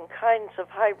different kinds of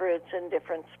hybrids and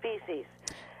different species.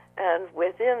 And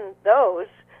within those,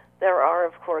 there are,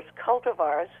 of course,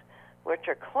 cultivars, which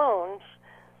are clones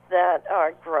that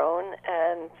are grown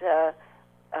and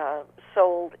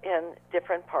sold in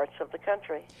different parts of the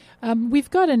country. We've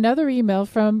got another email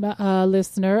from a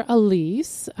listener,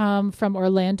 Elise, from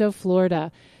Orlando,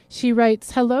 Florida. She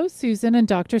writes, "Hello, Susan and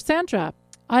Dr. Sandra.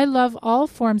 I love all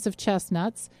forms of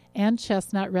chestnuts and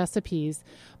chestnut recipes.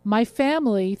 My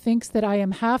family thinks that I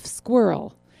am half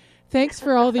squirrel. Thanks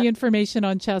for all the information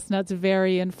on chestnuts.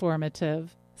 Very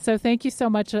informative." So thank you so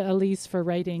much, Elise, for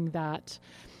writing that.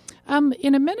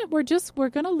 In a minute, we're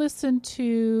going to listen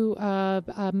to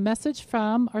a message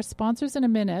from our sponsors in a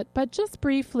minute. But just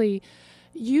briefly,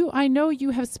 I know you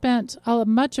have spent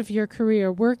much of your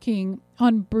career working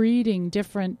on breeding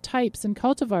different types and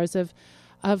cultivars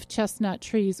of chestnut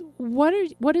trees. What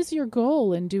is your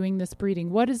goal in doing this breeding?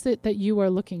 What is it that you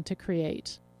are looking to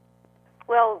create?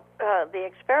 Well, the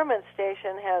Experiment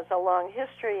Station has a long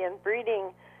history in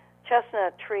breeding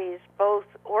chestnut trees, both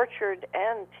orchard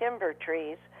and timber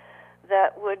trees,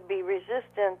 that would be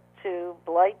resistant to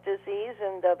blight disease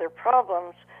and other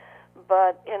problems.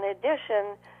 But in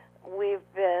addition,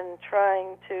 we've been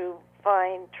trying to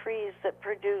find trees that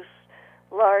produce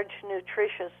large,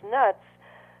 nutritious nuts,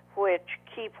 which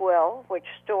keep well, which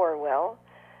store well,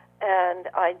 and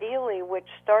ideally which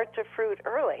start to fruit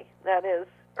early. That is,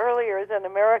 earlier than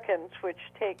Americans, which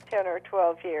take 10 or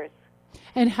 12 years.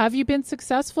 And have you been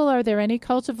successful? Are there any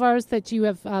cultivars that you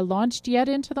have launched yet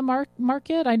into the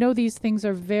market? I know these things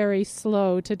are very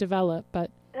slow to develop, but...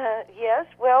 Yes.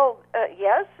 Well,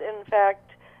 yes. In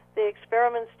fact, the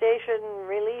Experiment Station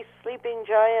released Sleeping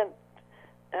Giant,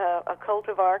 a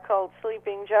cultivar called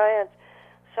Sleeping Giant,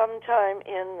 sometime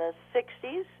in the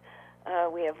 60s.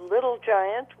 We have Little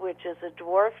Giant, which is a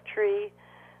dwarf tree.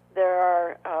 There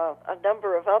are a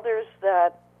number of others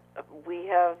that we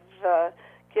have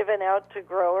given out to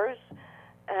growers,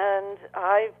 and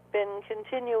I've been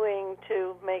continuing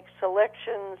to make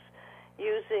selections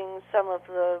using some of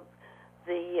the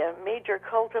major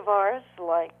cultivars,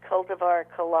 like cultivar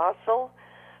Colossal,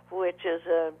 which is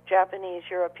a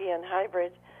Japanese-European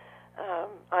hybrid.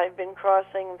 I've been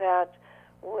crossing that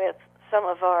with some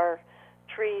of our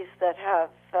trees that have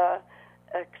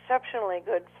exceptionally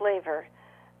good flavor,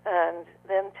 and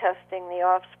then testing the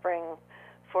offspring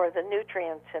for the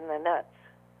nutrients in the nuts.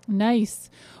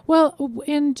 Nice. Well,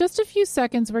 in just a few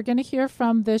seconds, we're going to hear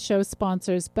from the show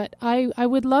sponsors, but I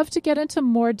would love to get into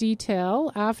more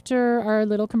detail after our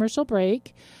little commercial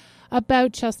break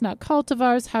about chestnut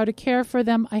cultivars, how to care for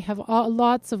them. I have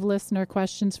lots of listener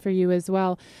questions for you as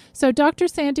well. So, Dr.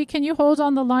 Sandy, can you hold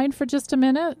on the line for just a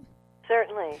minute?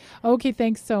 Certainly. Okay,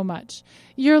 thanks so much.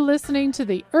 You're listening to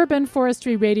the Urban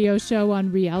Forestry Radio Show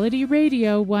on Reality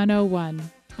Radio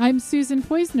 101. I'm Susan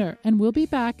Poizner, and we'll be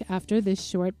back after this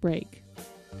short break.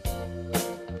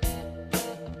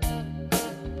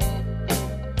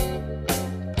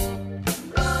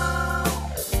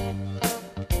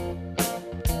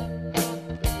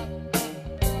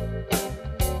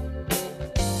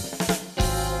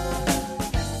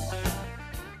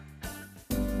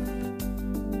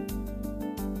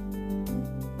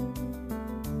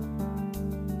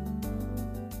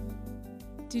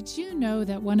 Did you know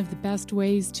that one of the best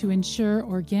ways to ensure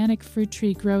organic fruit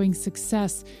tree growing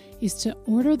success is to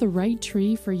order the right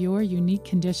tree for your unique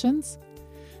conditions?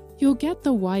 You'll get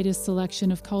the widest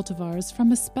selection of cultivars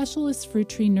from a specialist fruit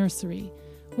tree nursery,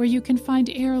 where you can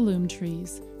find heirloom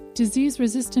trees,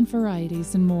 disease-resistant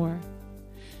varieties, and more.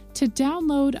 To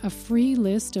download a free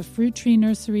list of fruit tree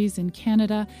nurseries in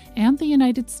Canada and the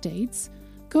United States,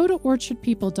 go to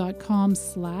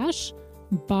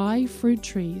orchardpeople.com/buy fruit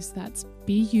trees. That's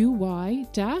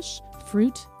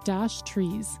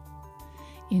BUY-fruit-trees.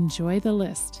 Enjoy the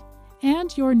list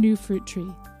and your new fruit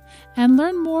tree, and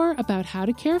learn more about how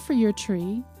to care for your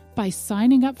tree by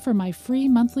signing up for my free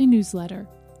monthly newsletter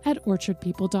at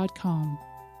orchardpeople.com.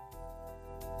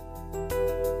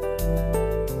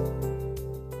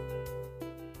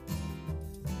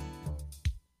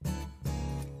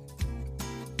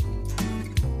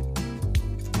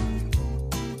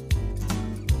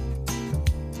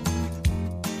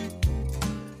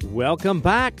 Welcome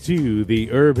back to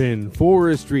the Urban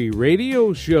Forestry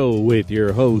Radio Show with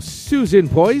your host, Susan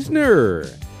Poizner,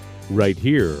 right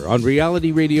here on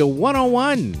Reality Radio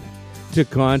 101. To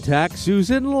contact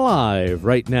Susan live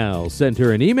right now, send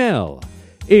her an email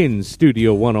in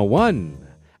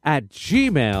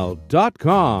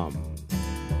studio101@gmail.com.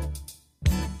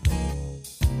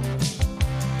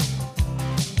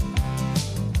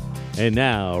 And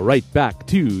now, right back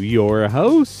to your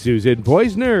host, Susan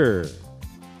Poizner.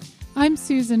 I'm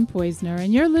Susan Poizner,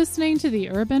 and you're listening to the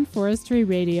Urban Forestry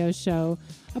Radio Show,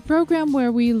 a program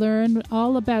where we learn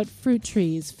all about fruit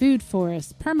trees, food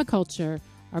forests, permaculture,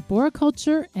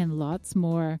 arboriculture, and lots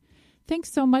more.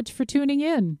 Thanks so much for tuning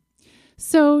in.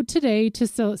 So today,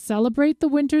 to celebrate the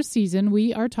winter season,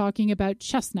 we are talking about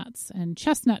chestnuts and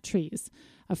chestnut trees,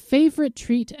 a favorite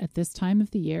treat at this time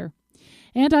of the year.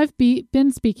 And I've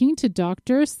been speaking to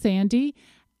Dr. Sandy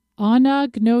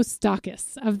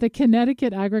Anagnostakis of the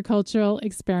Connecticut Agricultural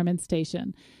Experiment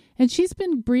Station, and she's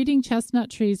been breeding chestnut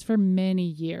trees for many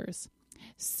years.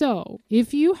 So,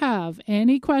 if you have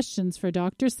any questions for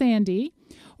Dr. Sandy,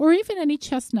 or even any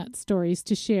chestnut stories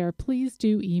to share, please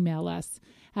do email us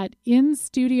at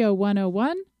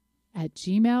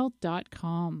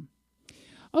instudio101@gmail.com.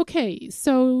 Okay,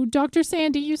 so Dr.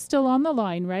 Sandy, you're still on the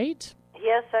line, right?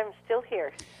 Yes, I'm still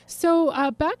here. So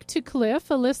back to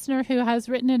Cliff, a listener who has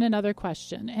written in another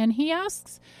question, and he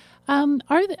asks,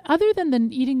 other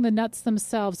than eating the nuts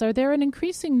themselves, are there an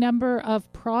increasing number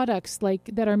of products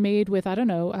that are made with,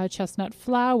 chestnut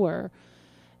flour,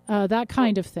 that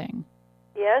kind of thing?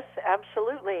 Yes,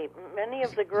 absolutely. Many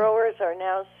of the growers are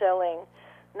now selling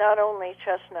not only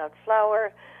chestnut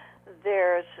flour,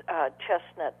 there's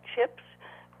chestnut chips,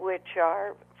 which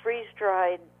are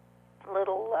freeze-dried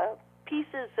little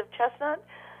pieces of chestnut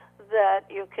that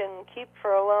you can keep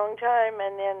for a long time,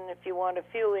 and then if you want a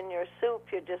few in your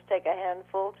soup, you just take a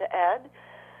handful to add.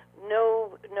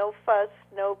 No fuss,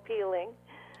 no peeling.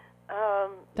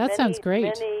 That sounds great.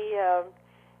 Many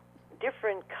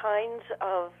different kinds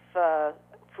of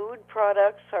food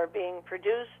products are being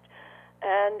produced,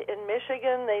 and in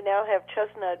Michigan they now have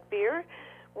chestnut beer,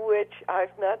 which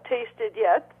I've not tasted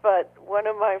yet, but one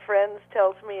of my friends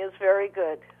tells me is very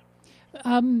good.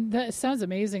 That sounds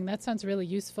amazing. That sounds really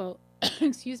useful.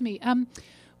 Excuse me.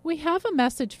 We have a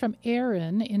message from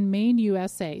Aaron in Maine,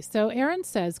 USA. So Aaron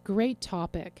says, great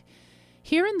topic.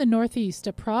 Here in the Northeast,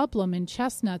 a problem in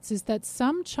chestnuts is that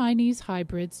some Chinese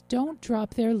hybrids don't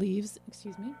drop their leaves,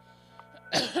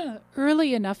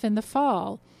 early enough in the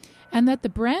fall, and that the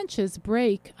branches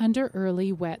break under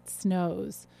early wet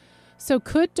snows. So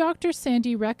could Dr.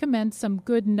 Sandy recommend some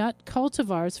good nut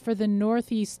cultivars for the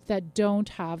Northeast that don't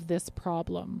have this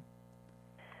problem?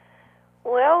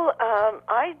 Well,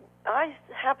 I I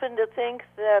happen to think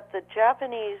that the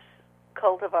Japanese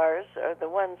cultivars are the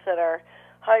ones that are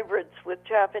hybrids with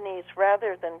Japanese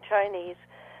rather than Chinese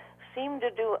seem to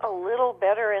do a little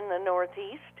better in the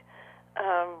Northeast,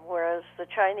 whereas the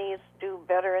Chinese do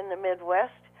better in the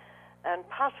Midwest and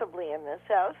possibly in the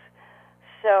South.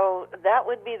 So that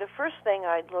would be the first thing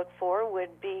I'd look for,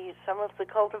 would be some of the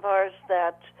cultivars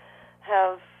that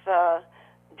have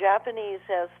Japanese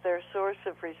as their source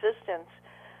of resistance.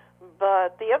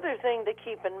 But the other thing to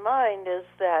keep in mind is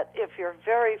that if you're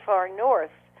very far north,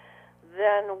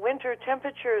 then winter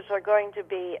temperatures are going to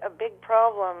be a big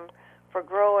problem for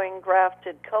growing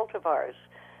grafted cultivars.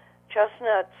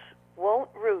 Chestnuts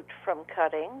won't root from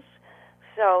cuttings,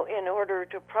 so in order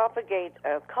to propagate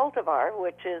a cultivar,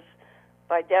 which is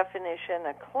by definition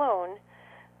a clone,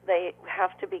 they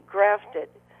have to be grafted.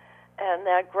 And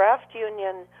that graft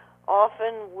union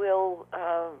often will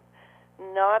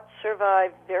not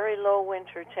survive very low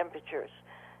winter temperatures.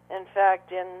 In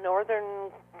fact, in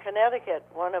northern Connecticut,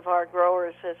 one of our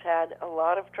growers has had a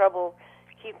lot of trouble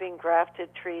keeping grafted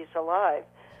trees alive.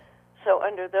 So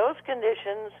under those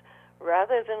conditions,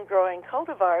 rather than growing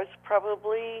cultivars,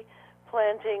 probably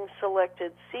planting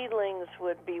selected seedlings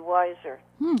would be wiser.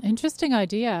 Interesting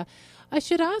idea. I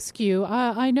should ask you,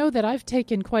 I know that I've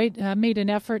taken made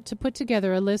an effort to put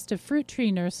together a list of fruit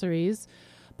tree nurseries,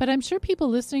 but I'm sure people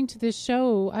listening to this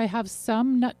show, I have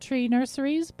some nut tree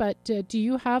nurseries, but do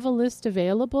you have a list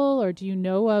available, or do you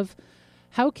know of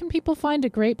how can people find a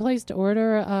great place to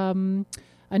order a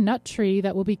nut tree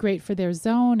that will be great for their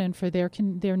zone and for their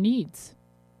needs?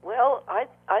 Well, I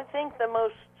think the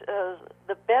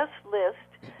best list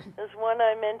is one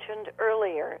I mentioned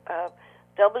earlier,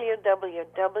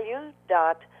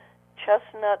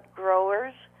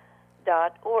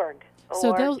 www.chestnutgrowers.org.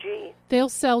 So they'll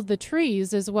sell the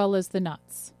trees as well as the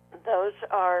nuts. Those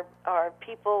are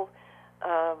people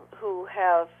who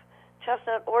have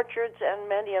chestnut orchards, and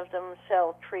many of them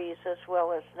sell trees as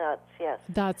well as nuts, yes.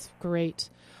 That's great.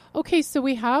 Okay, so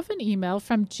we have an email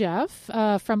from Jeff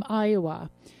from Iowa.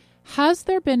 Has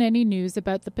there been any news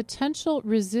about the potential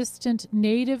resistant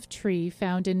native tree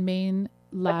found in Maine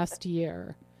last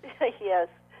year? Yes.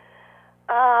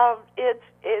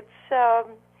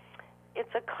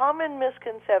 It's a common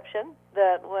misconception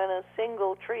that when a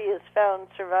single tree is found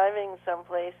surviving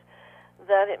someplace,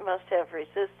 that it must have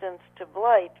resistance to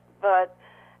blight. But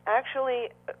actually,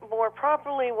 more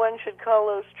properly, one should call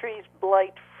those trees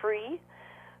blight-free,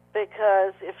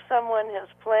 because if someone has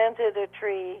planted a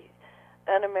tree,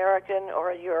 an American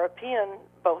or a European,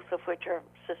 both of which are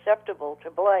susceptible to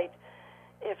blight,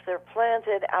 if they're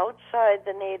planted outside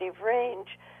the native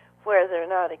range where they're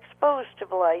not exposed to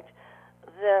blight,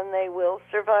 then they will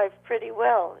survive pretty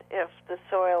well if the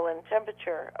soil and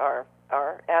temperature are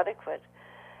adequate.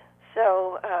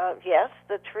 So, yes,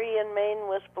 the tree in Maine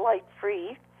was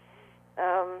blight-free.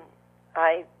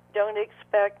 I don't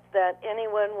expect that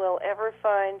anyone will ever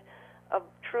find a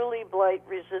truly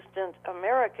blight-resistant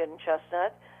American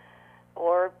chestnut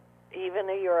or even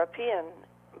a European,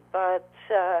 but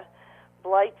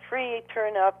blight-free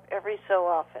turn up every so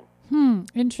often.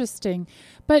 Interesting.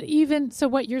 But even so,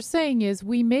 what you're saying is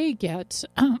we may get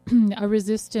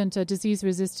a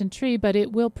disease-resistant tree, but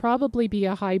it will probably be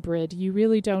a hybrid. You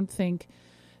really don't think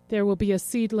there will be a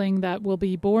seedling that will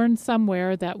be born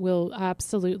somewhere that will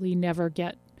absolutely never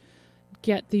get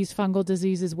these fungal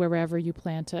diseases wherever you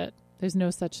plant it. There's no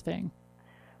such thing.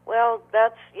 Well,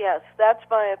 that's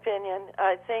my opinion.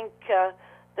 I think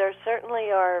there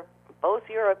certainly are both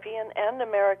European and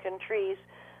American trees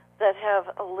that have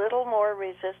a little more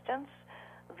resistance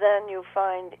than you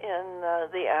find in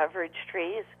the average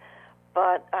trees,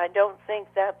 but I don't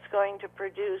think that's going to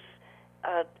produce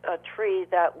a tree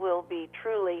that will be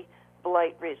truly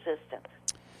blight resistant.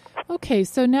 Okay,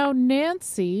 so now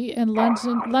Nancy in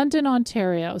London,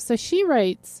 Ontario. So she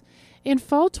writes, in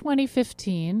fall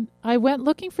 2015, I went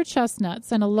looking for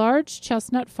chestnuts, and a large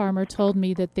chestnut farmer told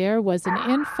me that there was an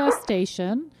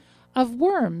infestation of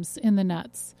worms in the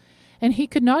nuts, and he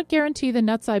could not guarantee the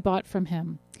nuts I bought from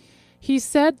him. He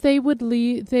said they would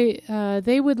leave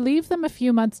them a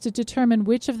few months to determine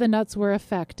which of the nuts were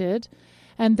affected,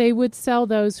 and they would sell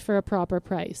those for a proper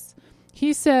price.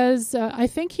 He says, I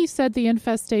think he said the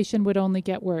infestation would only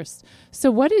get worse.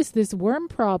 So what is this worm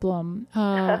problem?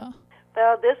 Well,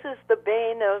 this is the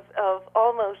bane of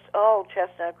almost all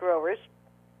chestnut growers.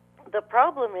 The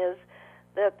problem is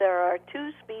that there are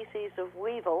 2 species of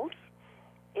weevils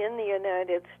in the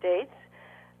United States,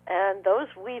 and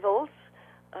those weevils,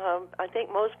 I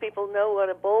think most people know what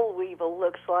a boll weevil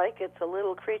looks like. It's a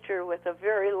little creature with a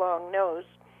very long nose.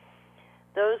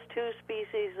 Those 2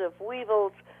 species of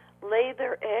weevils lay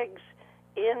their eggs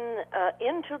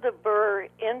into the burr,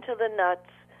 into the nuts,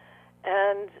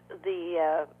 and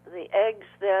the eggs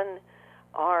then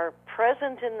are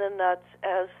present in the nuts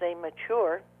as they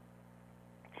mature.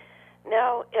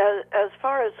 Now, as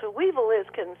far as the weevil is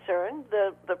concerned,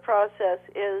 the process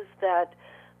is that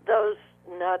those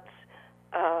nuts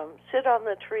sit on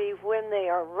the tree. When they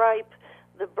are ripe,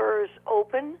 the burrs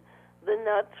open, the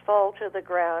nuts fall to the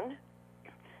ground,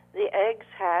 the eggs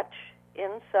hatch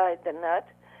inside the nut,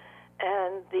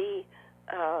 and the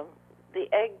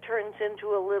egg turns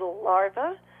into a little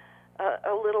larva,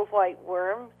 a little white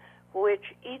worm,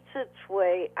 which eats its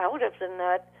way out of the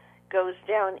nut, goes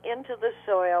down into the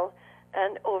soil,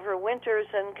 and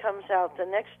overwinters and comes out the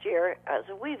next year as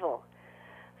a weevil.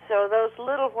 So those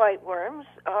little white worms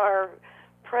are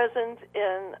present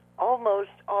in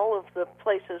almost all of the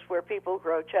places where people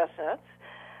grow chestnuts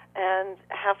and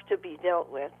have to be dealt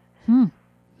with.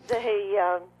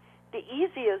 The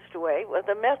easiest way, well,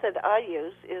 the method I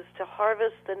use, is to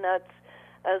harvest the nuts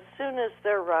as soon as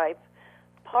they're ripe,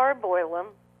 parboil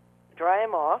them, dry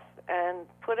them off, and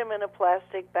put them in a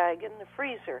plastic bag in the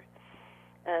freezer.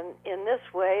 And in this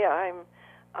way,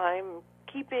 I'm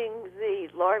keeping the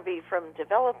larvae from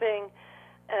developing,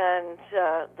 and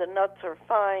the nuts are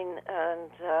fine and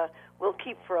will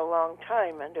keep for a long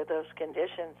time under those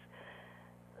conditions.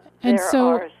 And there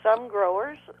are some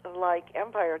growers, like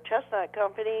Empire Chestnut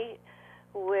Company,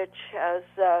 which has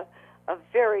a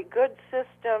very good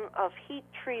system of heat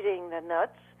treating the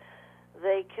nuts.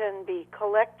 They can be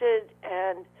collected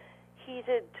and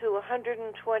heated to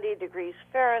 120 degrees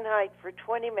Fahrenheit for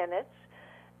 20 minutes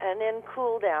and then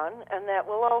cool down, and that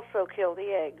will also kill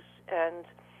the eggs. And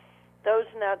those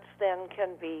nuts then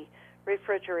can be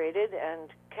refrigerated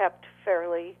and kept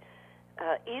fairly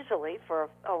easily for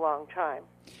a long time.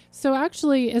 So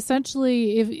actually,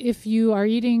 essentially, if you are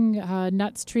eating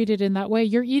nuts treated in that way,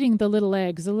 you're eating the little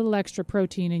eggs, a little extra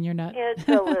protein in your nut. It's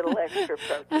a little extra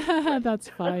protein. That's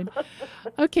fine.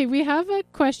 Okay, we have a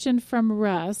question from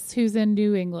Russ, who's in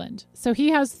New England. So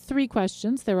he has 3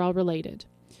 questions. They're all related.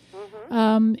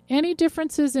 Any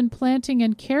differences in planting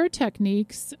and care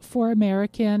techniques for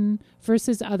American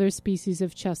versus other species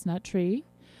of chestnut tree?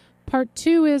 Part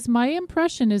 2 is, my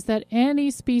impression is that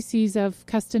any species of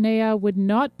Castanea would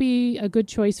not be a good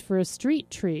choice for a street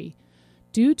tree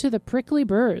due to the prickly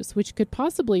burrs, which could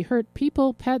possibly hurt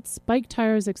people, pets, bike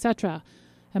tires, etc.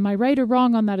 Am I right or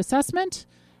wrong on that assessment?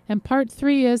 And part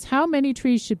 3 is, how many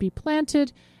trees should be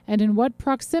planted and in what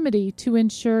proximity to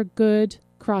ensure good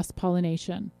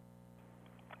cross-pollination?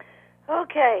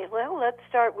 Okay, well, let's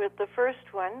start with the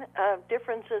first one,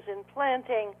 differences in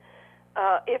planting.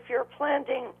 If you're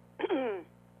planting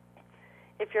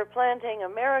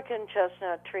American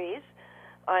chestnut trees,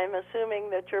 I'm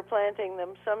assuming that you're planting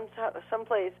them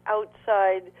someplace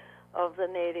outside of the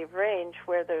native range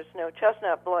where there's no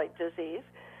chestnut blight disease.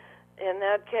 In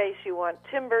that case, you want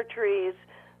timber trees,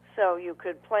 so you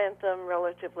could plant them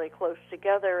relatively close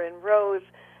together in rows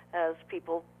as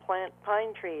people plant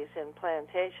pine trees in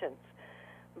plantations.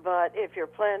 But if you're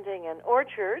planting an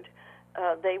orchard,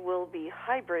 they will be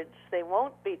hybrids. They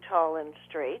won't be tall and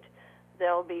straight.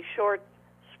 They'll be short,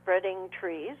 spreading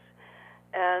trees.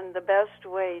 And the best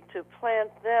way to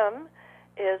plant them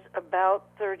is about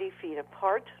 30 feet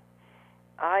apart.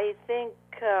 I think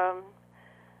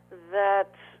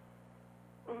that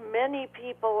many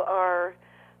people are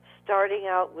starting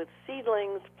out with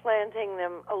seedlings, planting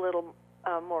them a little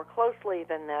more closely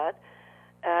than that,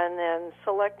 and then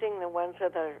selecting the ones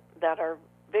that are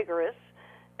vigorous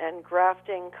and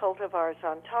grafting cultivars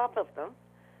on top of them.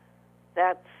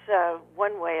 That's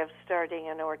one way of starting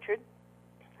an orchard.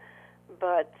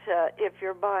 But if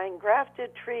you're buying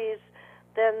grafted trees,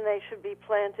 then they should be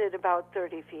planted about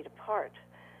 30 feet apart.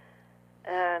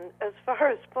 And as far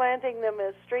as planting them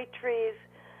as street trees,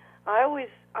 I always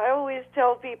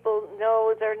tell people,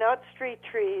 no, they're not street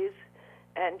trees,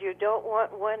 and you don't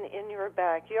want one in your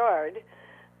backyard.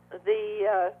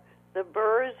 The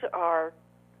burrs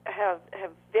have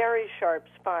very sharp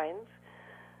spines.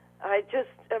 I just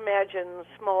imagine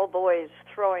small boys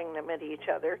throwing them at each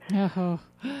other. Uh-huh.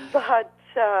 But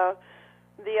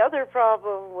the other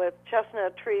problem with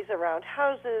chestnut trees around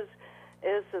houses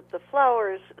is that the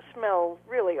flowers smell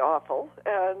really awful,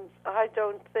 and I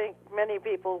don't think many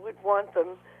people would want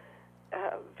them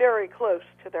very close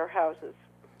to their houses.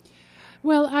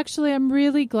 Well, actually, I'm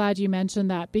really glad you mentioned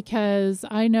that, because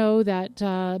I know that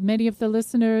many of the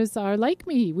listeners are like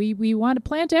me. We want to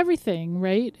plant everything,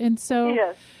 right? And so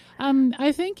Yes.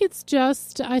 I think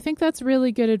that's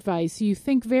really good advice. You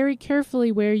think very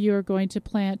carefully where you're going to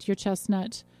plant your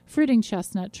fruiting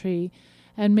chestnut tree.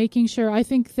 and making sure. I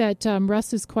think that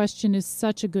Russ's question is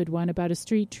such a good one about a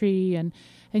street tree, and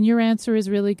your answer is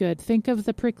really good. Think of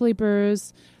the prickly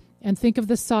burrs and think of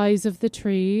the size of the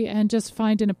tree and just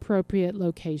find an appropriate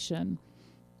location.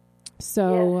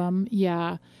 So,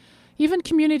 yeah. Even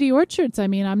community orchards, I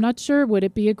mean, I'm not sure. Would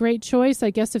it be a great choice? I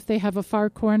guess if they have a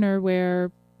far corner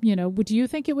where, would you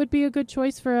think it would be a good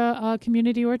choice for a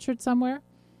community orchard somewhere?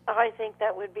 I think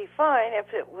that would be fine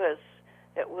if it was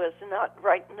not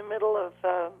right in the middle of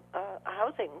a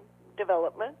housing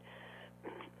development.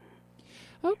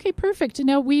 Okay, perfect.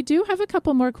 Now, we do have a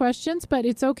couple more questions, but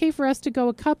it's okay for us to go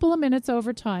a couple of minutes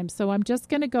over time. So I'm just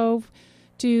going to go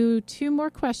to 2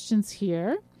 more questions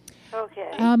here.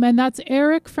 Okay. And that's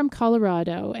Eric from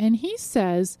Colorado. And he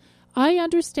says, I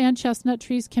understand chestnut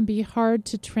trees can be hard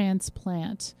to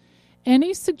transplant.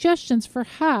 Any suggestions for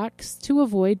hacks to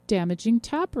avoid damaging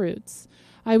taproots?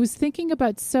 I was thinking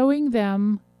about sewing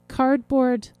them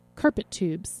cardboard carpet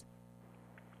tubes.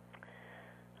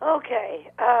 Okay.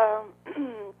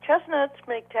 Chestnuts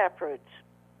make taproots.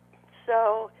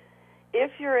 So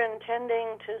if you're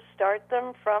intending to start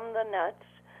them from the nuts,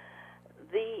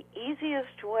 the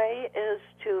easiest way is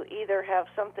to either have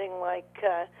something like,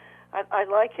 I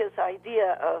like his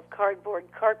idea of cardboard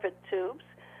carpet tubes.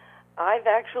 I've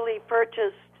actually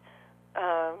purchased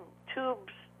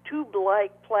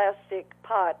tube-like plastic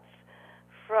pots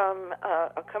from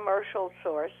a commercial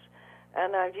source,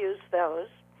 and I've used those.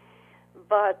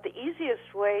 But the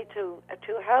easiest way to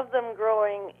have them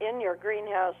growing in your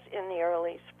greenhouse in the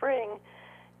early spring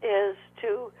is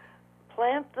to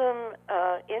plant them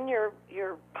in your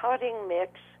potting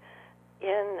mix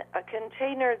in a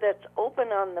container that's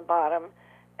open on the bottom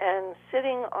and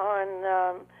sitting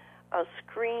on a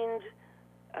screened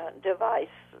device.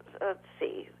 Let's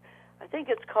see. I think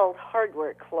it's called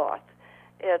hardware cloth.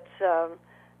 It's a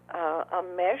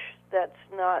mesh that's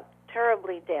not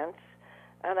terribly dense,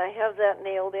 and I have that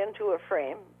nailed into a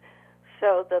frame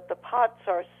so that the pots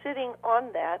are sitting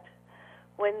on that.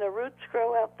 When the roots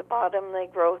grow out the bottom, they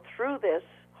grow through this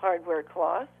hardware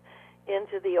cloth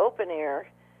into the open air,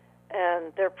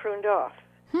 and they're pruned off.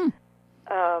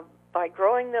 By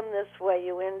growing them this way,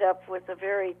 you end up with a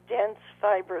very dense,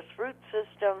 fibrous root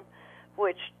system,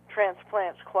 which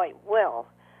transplants quite well.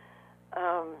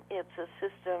 It's a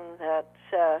system that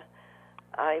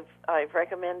I've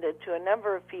recommended to a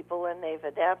number of people, and they've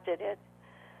adapted it.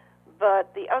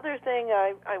 But the other thing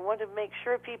I want to make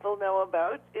sure people know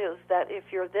about is that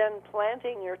if you're then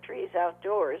planting your trees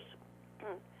outdoors,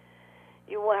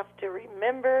 you will have to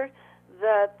remember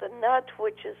that the nut,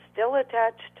 which is still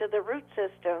attached to the root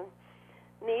system,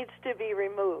 needs to be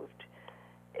removed.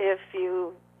 If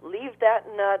you leave that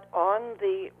nut on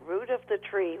the root of the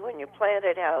tree when you plant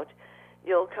it out,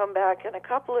 you'll come back in a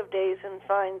couple of days and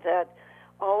find that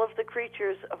all of the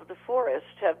creatures of the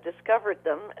forest have discovered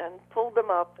them and pulled them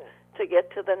up to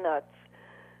get to the nuts.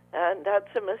 And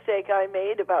that's a mistake I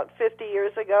made about 50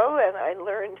 years ago, and I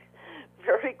learned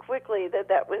very quickly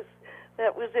that was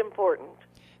important.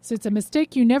 So it's a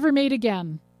mistake you never made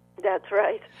again. That's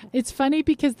right. It's funny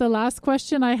because the last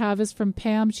question I have is from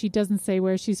Pam. She doesn't say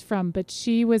where she's from, but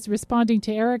she was responding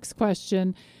to Eric's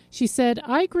question. She said,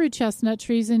 I grew chestnut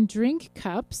trees in drink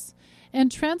cups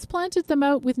and transplanted them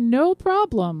out with no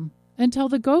problem until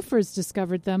the gophers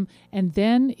discovered them, and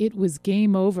then it was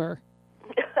game over.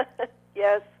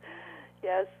 Yes.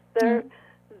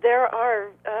 There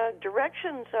are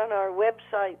directions on our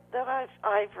website that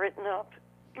I've written up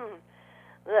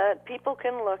that people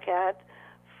can look at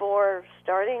for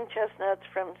starting chestnuts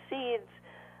from seeds,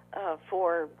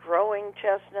 for growing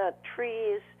chestnut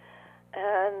trees,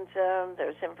 and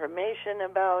there's information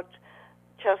about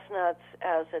chestnuts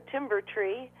as a timber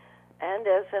tree and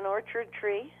as an orchard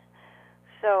tree.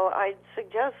 So I'd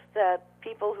suggest that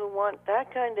people who want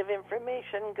that kind of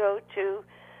information go to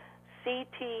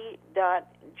ct.gov,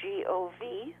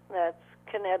 that's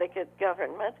Connecticut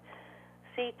Government,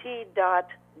 ct.gov/CAES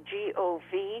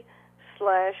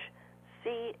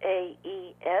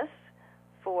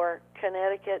for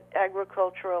Connecticut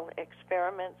Agricultural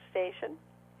Experiment Station.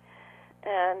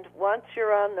 And once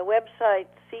you're on the website,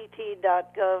 ct.gov/CAES,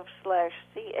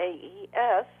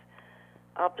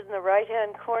 up in the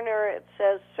right-hand corner it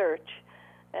says search.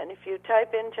 And if you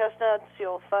type in chestnuts,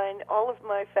 you'll find all of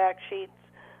my fact sheets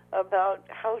about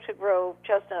how to grow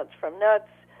chestnuts from nuts,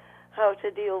 how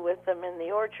to deal with them in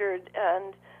the orchard,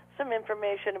 and some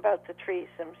information about the trees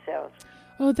themselves.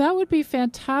 Oh, that would be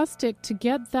fantastic to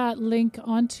get that link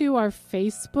onto our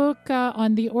Facebook,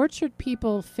 on the Orchard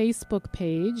People Facebook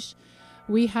page.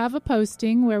 We have a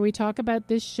posting where we talk about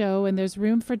this show, and there's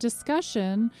room for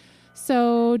discussion.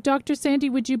 So, Dr. Sandy,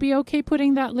 would you be okay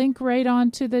putting that link right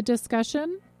onto the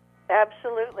discussion?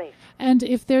 Absolutely. And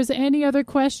if there's any other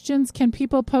questions, can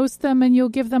people post them and you'll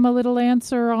give them a little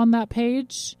answer on that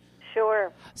page?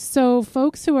 Sure. So,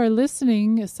 folks who are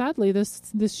listening, sadly,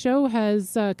 this show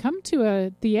has come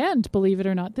to the end, believe it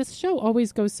or not. This show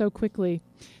always goes so quickly.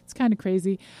 It's kind of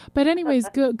crazy. But anyways,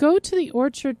 go to the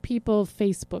Orchard People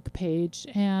Facebook page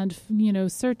and,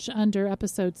 search under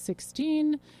episode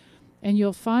 16, and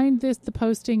you'll find the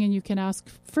posting, and you can ask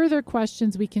further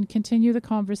questions. We can continue the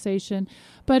conversation.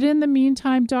 But in the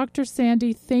meantime, Dr.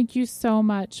 Sandy, thank you so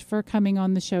much for coming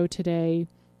on the show today.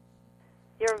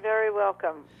 You're very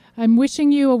welcome. I'm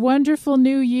wishing you a wonderful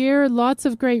new year, lots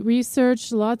of great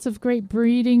research, lots of great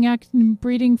breeding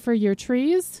for your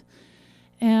trees.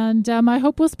 And I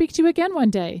hope we'll speak to you again one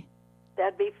day.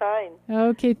 That'd be fine.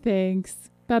 Okay, thanks.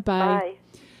 Bye-bye. Bye.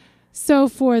 So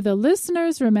for the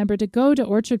listeners, remember to go to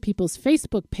Orchard People's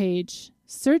Facebook page,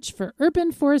 search for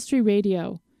Urban Forestry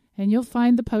Radio, and you'll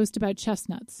find the post about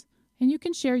chestnuts. And you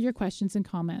can share your questions and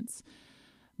comments.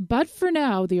 But for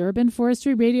now, the Urban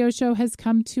Forestry Radio Show has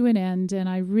come to an end, and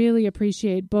I really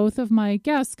appreciate both of my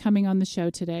guests coming on the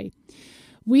show today.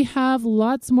 We have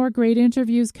lots more great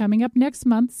interviews coming up next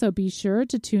month, so be sure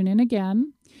to tune in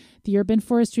again. The Urban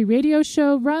Forestry Radio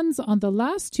Show runs on the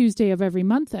last Tuesday of every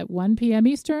month at 1 p.m.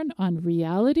 Eastern on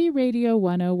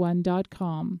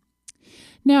realityradio101.com.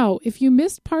 Now, if you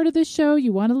missed part of the show,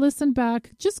 you want to listen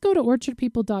back, just go to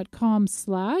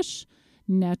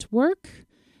orchardpeople.com/network.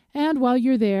 And while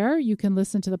you're there, you can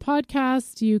listen to the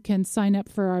podcast. You can sign up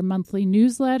for our monthly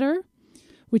newsletter,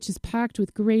 which is packed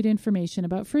with great information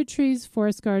about fruit trees,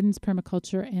 forest gardens,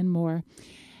 permaculture, and more.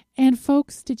 And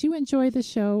folks, did you enjoy the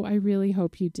show? I really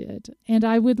hope you did. And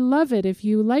I would love it if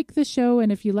you like the show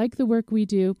and if you like the work we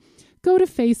do, go to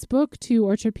Facebook, to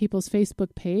Orchard People's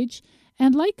Facebook page,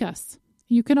 and like us.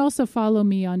 You can also follow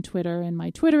me on Twitter, and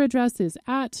my Twitter address is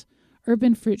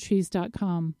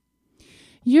 @urbanfruittrees.com.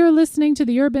 You're listening to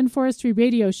the Urban Forestry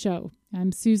Radio Show.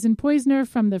 I'm Susan Poizner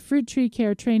from the Fruit Tree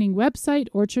Care Training website,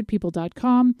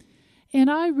 orchardpeople.com,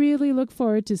 and I really look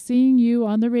forward to seeing you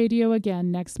on the radio again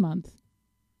next month.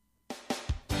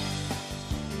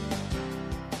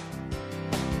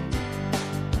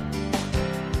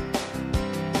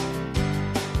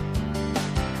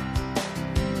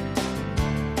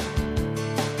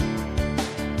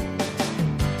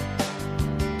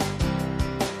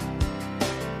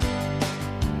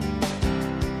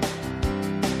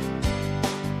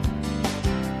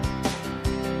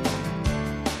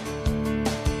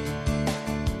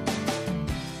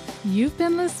 You've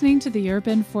been listening to the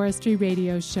Urban Forestry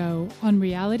Radio Show on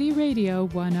Reality Radio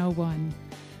 101.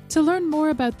 To learn more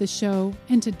about the show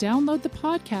and to download the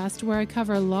podcast where I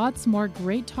cover lots more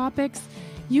great topics,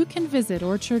 you can visit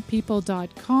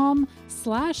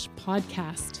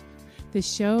orchardpeople.com/podcast. The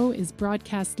show is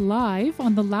broadcast live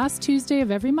on the last Tuesday of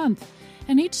every month,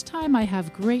 and each time I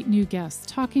have great new guests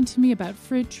talking to me about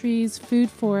fruit trees,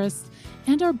 food forests,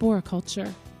 and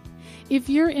arboriculture. If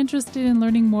you're interested in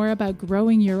learning more about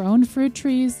growing your own fruit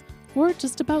trees or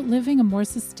just about living a more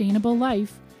sustainable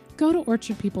life, go to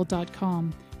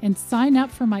orchardpeople.com and sign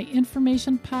up for my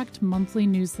information-packed monthly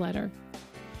newsletter.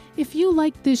 If you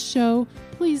like this show,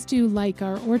 please do like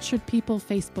our Orchard People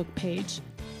Facebook page.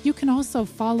 You can also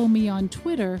follow me on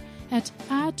Twitter at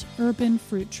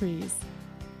 @urbanfruittrees.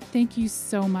 Thank you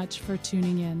so much for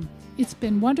tuning in. It's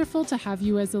been wonderful to have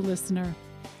you as a listener,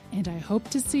 and I hope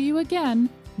to see you again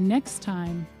next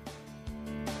time.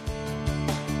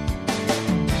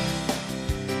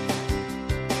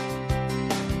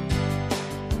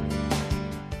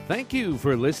 Thank you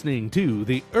for listening to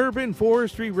the Urban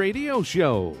Forestry Radio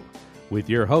Show with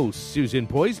your host, Susan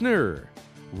Poizner,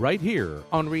 right here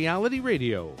on Reality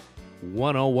Radio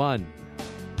 101.